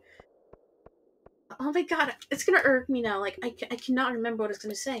 Oh my god, it's gonna irk me now. Like, I cannot remember what I was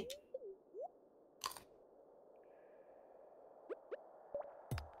gonna say.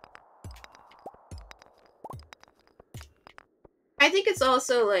 I think it's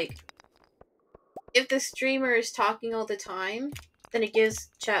also, like, if the streamer is talking all the time, then it gives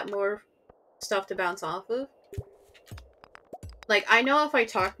chat more stuff to bounce off of. Like, I know if I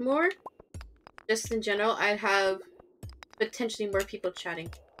talk more, just in general, I'd have potentially more people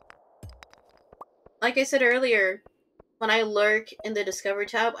chatting. Like I said earlier, when I lurk in the Discover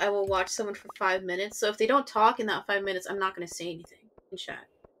tab, I will watch someone for 5 minutes. So if they don't talk in that 5 minutes, I'm not going to say anything in chat.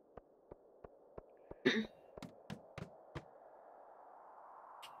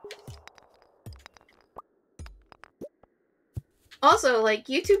 Also, like,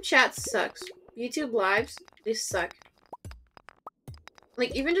 YouTube chat sucks. YouTube lives, they suck.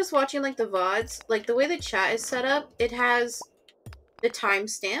 Like, even just watching, like, the VODs, like, the way the chat is set up, it has the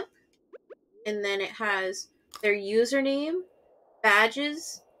timestamp, and then it has their username,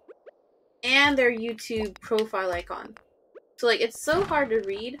 badges, and their YouTube profile icon. So, like, it's so hard to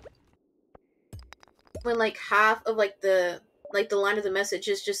read when, like, half of, like, the line of the message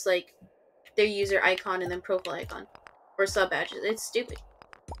is just, like, their user icon and then profile icon. Or sub badges. It's stupid.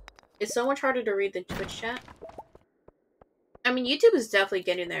 It's so much harder to read than Twitch chat. I mean, YouTube is definitely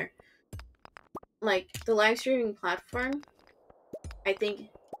getting there. Like, the live streaming platform, I think,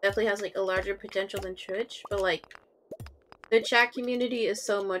 definitely has, like, a larger potential than Twitch, but, like, the chat community is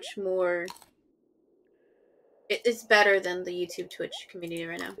so much more... It's better than the YouTube Twitch community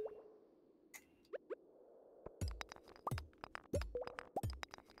right now.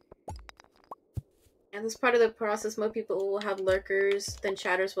 And this part of the process, more people will have lurkers, then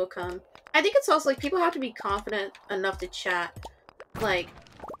chatters will come. I think it's also, like, people have to be confident enough to chat. Like,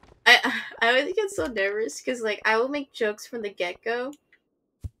 I always get so nervous, because, like, I will make jokes from the get-go.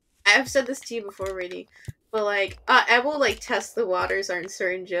 I've said this to you before already, but, like, I will, like, test the waters on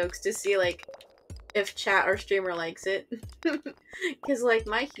certain jokes to see, like, if chat or streamer likes it. Because, like,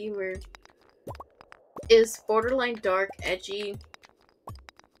 my humor is borderline dark, edgy,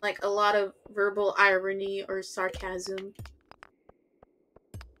 like, a lot of verbal irony or sarcasm.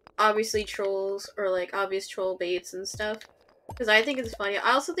 Obviously trolls, or, like, obvious troll baits and stuff. Because I think it's funny.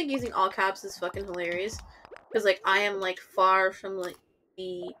 I also think using all caps is fucking hilarious. Because, like, I am, like, far from, like,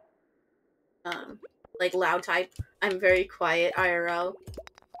 the, like, loud type. I'm very quiet IRL.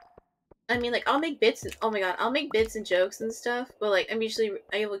 I mean, like, I'll make bits and, oh my god, I'll make bits and jokes and stuff, but, like, I'm usually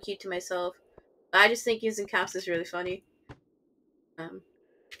able to keep to myself. I just think using caps is really funny.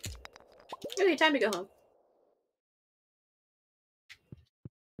 Okay, time to go home.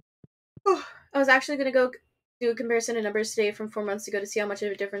 I was actually gonna go do a comparison of numbers today from 4 months ago to see how much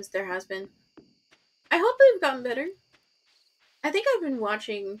of a difference there has been. I hope they've gotten better. I think I've been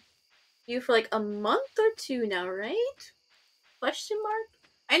watching you for like a month or two now, right? Question mark?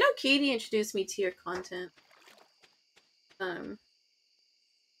 I know Katie introduced me to your content.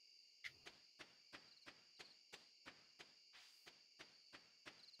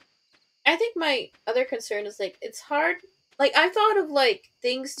 I think my other concern is, like, it's hard. Like, I thought of, like,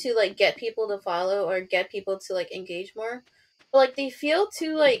 things to, like, get people to follow or get people to, like, engage more. But, like, they feel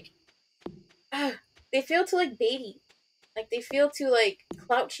too, like, they feel too, like, baity. Like, they feel too, like,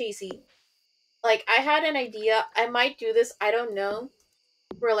 clout chasey. Like, I had an idea. I might do this. I don't know.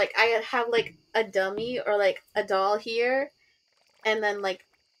 Where, like, I have, like, a dummy or, like, a doll here. And then, like,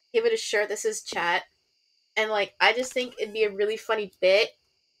 give it a shirt that says chat. And, like, I just think it'd be a really funny bit.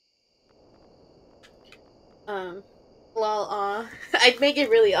 Lol, I'd make it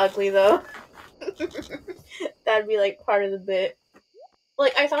really ugly, though. That'd be, like, part of the bit.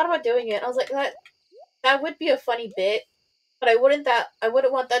 Like, I thought about doing it. I was like, that would be a funny bit. But I wouldn't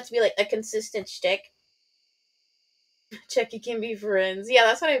want that to be, like, a consistent shtick. Chucky can be friends. Yeah,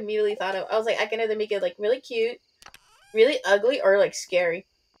 that's what I immediately thought of. I was like, I can either make it, like, really cute, really ugly, or, like, scary.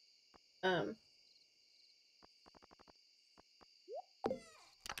 Because,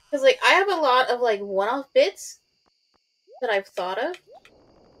 like, I have a lot of, like, one-off bits that I've thought of.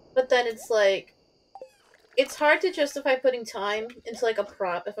 But then it's, like, it's hard to justify putting time into, like, a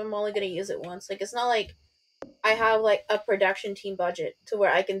prop if I'm only gonna use it once. Like, it's not like I have, like, a production team budget to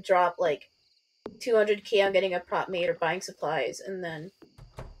where I can drop, like, 200k on getting a prop made or buying supplies and then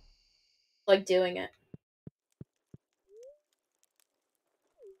like doing it.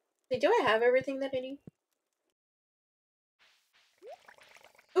 Do I have everything that I need?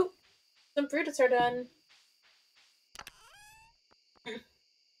 Oh, some fruits are done.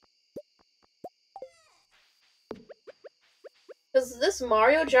 Because this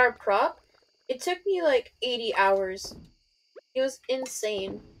Mario jar prop, it took me like 80 hours. It was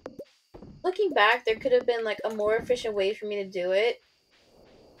insane. Looking back, there could have been like a more efficient way for me to do it.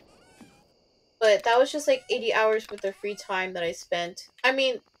 But that was just like 80 hours worth of free time that I spent. I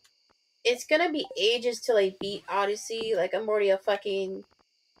mean, it's gonna be ages till I beat Odyssey. Like, I'm already a fucking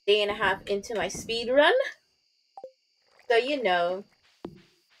day and a half into my speed run. So, you know,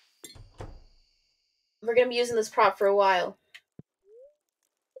 we're gonna be using this prop for a while.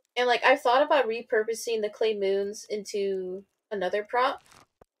 And, like, I've thought about repurposing the clay moons into another prop.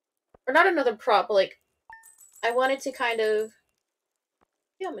 Or not another prop, but, like, I wanted to kind of...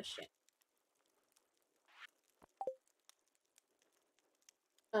 See how much...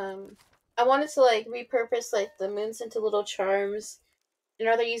 I wanted to, like, repurpose, like, the moons into little charms. And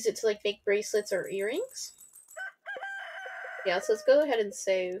rather use it to, like, make bracelets or earrings. Yeah, so let's go ahead and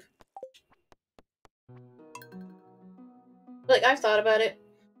save. Like, I've thought about it.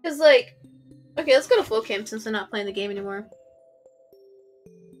 Because, like... Okay, let's go to full cam since I'm not playing the game anymore.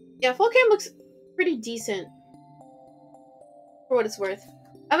 Yeah, full cam looks pretty decent. For what it's worth.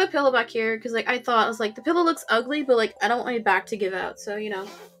 I have a pillow back here, because, like, I was like, the pillow looks ugly, but, like, I don't want my back to give out, so, you know.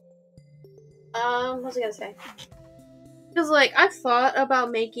 What was I gonna say? Because, like, I've thought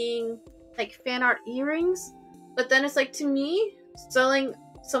about making, like, fan art earrings, but then it's, like, to me, selling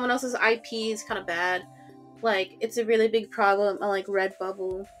someone else's IP is kind of bad. Like, it's a really big problem on, like,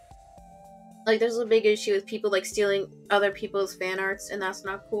 Redbubble. Like, there's a big issue with people, like, stealing other people's fan arts, and that's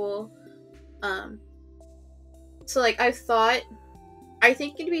not cool. So, like, I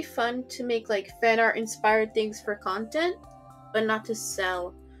think it'd be fun to make, like, fan art inspired things for content, but not to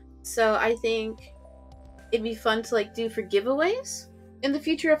sell. So, I think it'd be fun to, like, do for giveaways in the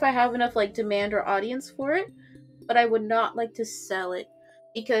future if I have enough, like, demand or audience for it, but I would not like to sell it,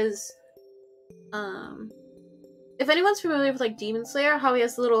 because, if anyone's familiar with, like, Demon Slayer, how he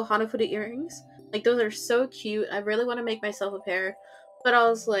has the little Hanafuda earrings, like, those are so cute. I really want to make myself a pair, but I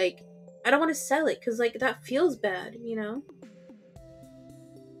was like, I don't want to sell it, because, like, that feels bad, you know?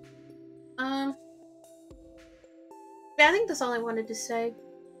 Yeah, I think that's all I wanted to say.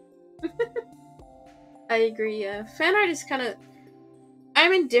 I agree, yeah. Fan art is kind of...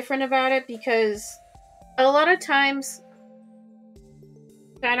 I'm indifferent about it, because a lot of times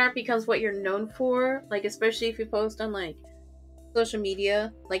fan art becomes what you're known for, like, especially if you post on, like, social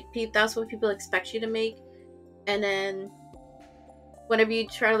media. Like, that's what people expect you to make, and then whenever you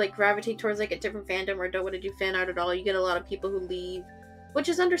try to, like, gravitate towards, like, a different fandom or don't want to do fan art at all, you get a lot of people who leave, which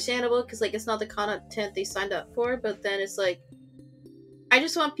is understandable, because, like, it's not the content they signed up for, but then it's like, I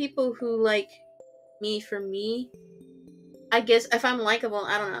just want people who like me for me. I guess if I'm likable,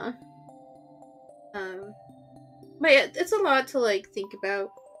 I don't know. But yeah, it's a lot to, like, think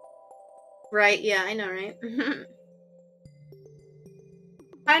about. Right, yeah, I know, right?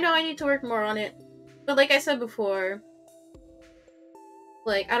 I know I need to work more on it. But like I said before,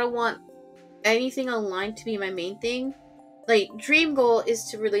 like, I don't want anything online to be my main thing. Like, dream goal is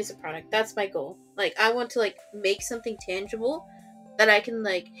to release a product. That's my goal. Like, I want to, like, make something tangible that I can,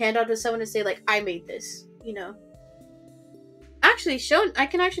 like, hand out to someone and say, like, I made this, you know? Actually, I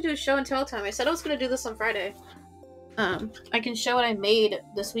can actually do a show and tell time. I said I was gonna do this on Friday. I can show what I made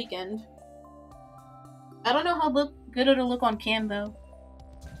this weekend. I don't know how good it'll look on cam, though.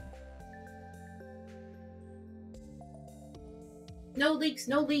 No leaks,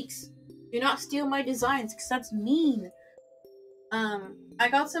 no leaks. Do not steal my designs, because that's mean. I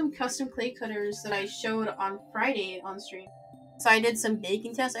got some custom clay cutters that I showed on Friday on stream. So I did some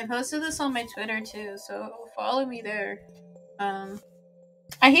baking tests. I posted this on my Twitter, too, so follow me there.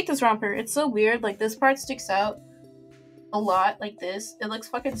 I hate this romper. It's so weird. Like, this part sticks out a lot, like this. It looks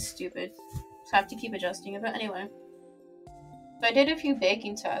fucking stupid. So I have to keep adjusting it, but anyway. So I did a few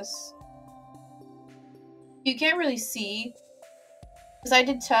baking tests. You can't really see, because I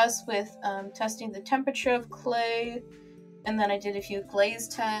did tests with testing the temperature of clay, and then I did a few glaze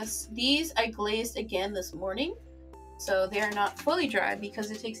tests. These I glazed again this morning, so they are not fully dry because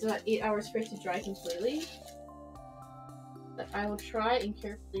it takes about 8 hours for it to dry completely. But I will try and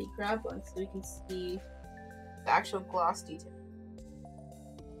carefully grab one so we can see the actual gloss detail.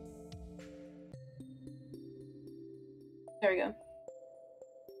 There we go.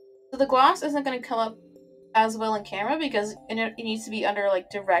 So the gloss isn't going to come up as well in camera because it needs to be under,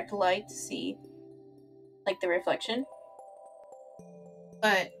 like, direct light to see. like the reflection.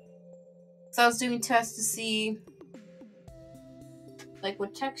 But so I was doing tests to see like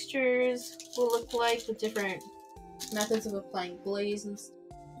what textures will look like with different methods of applying glaze and stuff.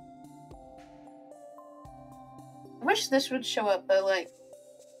 I wish this would show up, but like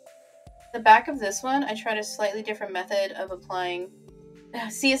the back of this one, I tried a slightly different method of applying.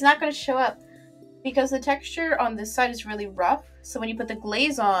 See, it's not going to show up because the texture on this side is really rough. So when you put the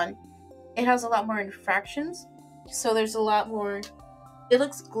glaze on, it has a lot more infractions. So there's a lot more. It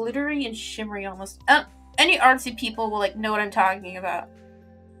looks glittery and shimmery almost. Any artsy people will like know what I'm talking about.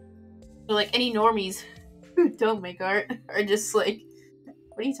 But like any normies who don't make art are just like,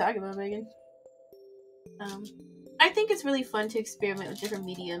 what are you talking about, Megan? I think it's really fun to experiment with different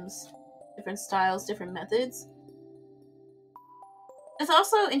mediums, different styles, different methods. It's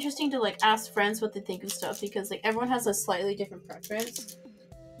also interesting to like ask friends what they think of stuff because like everyone has a slightly different preference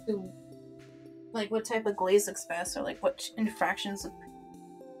to like what type of glaze looks best or like what infractions look.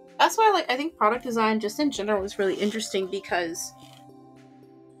 That's why like I think product design just in general is really interesting because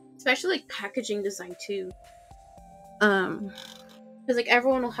especially like packaging design too. Because like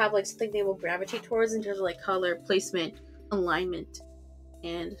everyone will have like something they will gravitate towards in terms of like color, placement, alignment,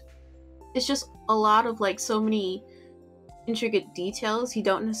 and it's just a lot of like so many intricate details you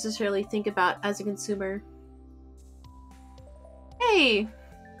don't necessarily think about as a consumer. Hey,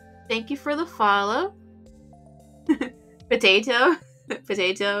 thank you for the follow. Potato.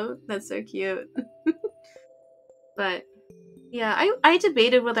 Potato. That's so cute. But yeah, I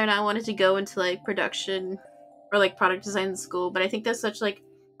debated whether or not I wanted to go into like production or like product design in school, but I think that's such like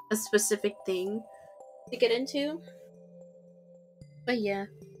a specific thing to get into. But yeah.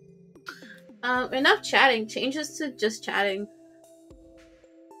 Enough chatting. Change this to just chatting.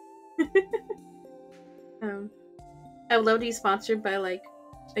 I would love to be sponsored by like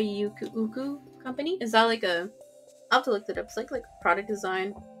a uku company. Is that like a? I'll have to look that up. It's like product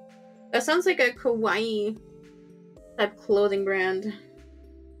design. That sounds like a kawaii type clothing brand.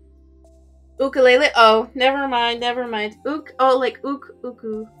 Ukulele. Oh, never mind. Oh, like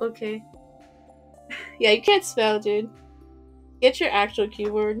uku. Okay. Yeah, you can't spell, dude. Get your actual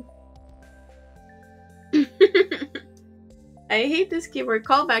keyboard. I hate this keyboard.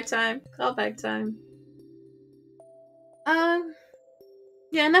 Callback time.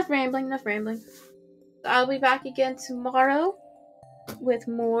 Yeah, enough rambling. I'll be back again tomorrow with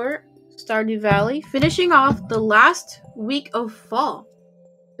more Stardew Valley, finishing off the last week of fall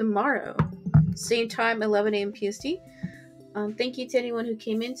tomorrow. Same time, 11 a.m. PST. Thank you to anyone who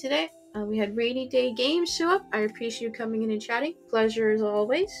came in today. We had Rainy Day Games show up. I appreciate you coming in and chatting. Pleasure as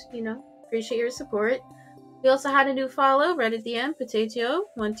always. Appreciate your support. We also had a new follow right at the end.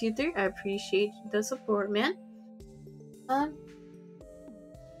 Potato123. I appreciate the support, man. So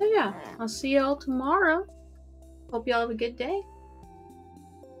yeah, I'll see y'all tomorrow. Hope y'all have a good day.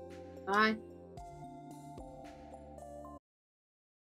 Bye.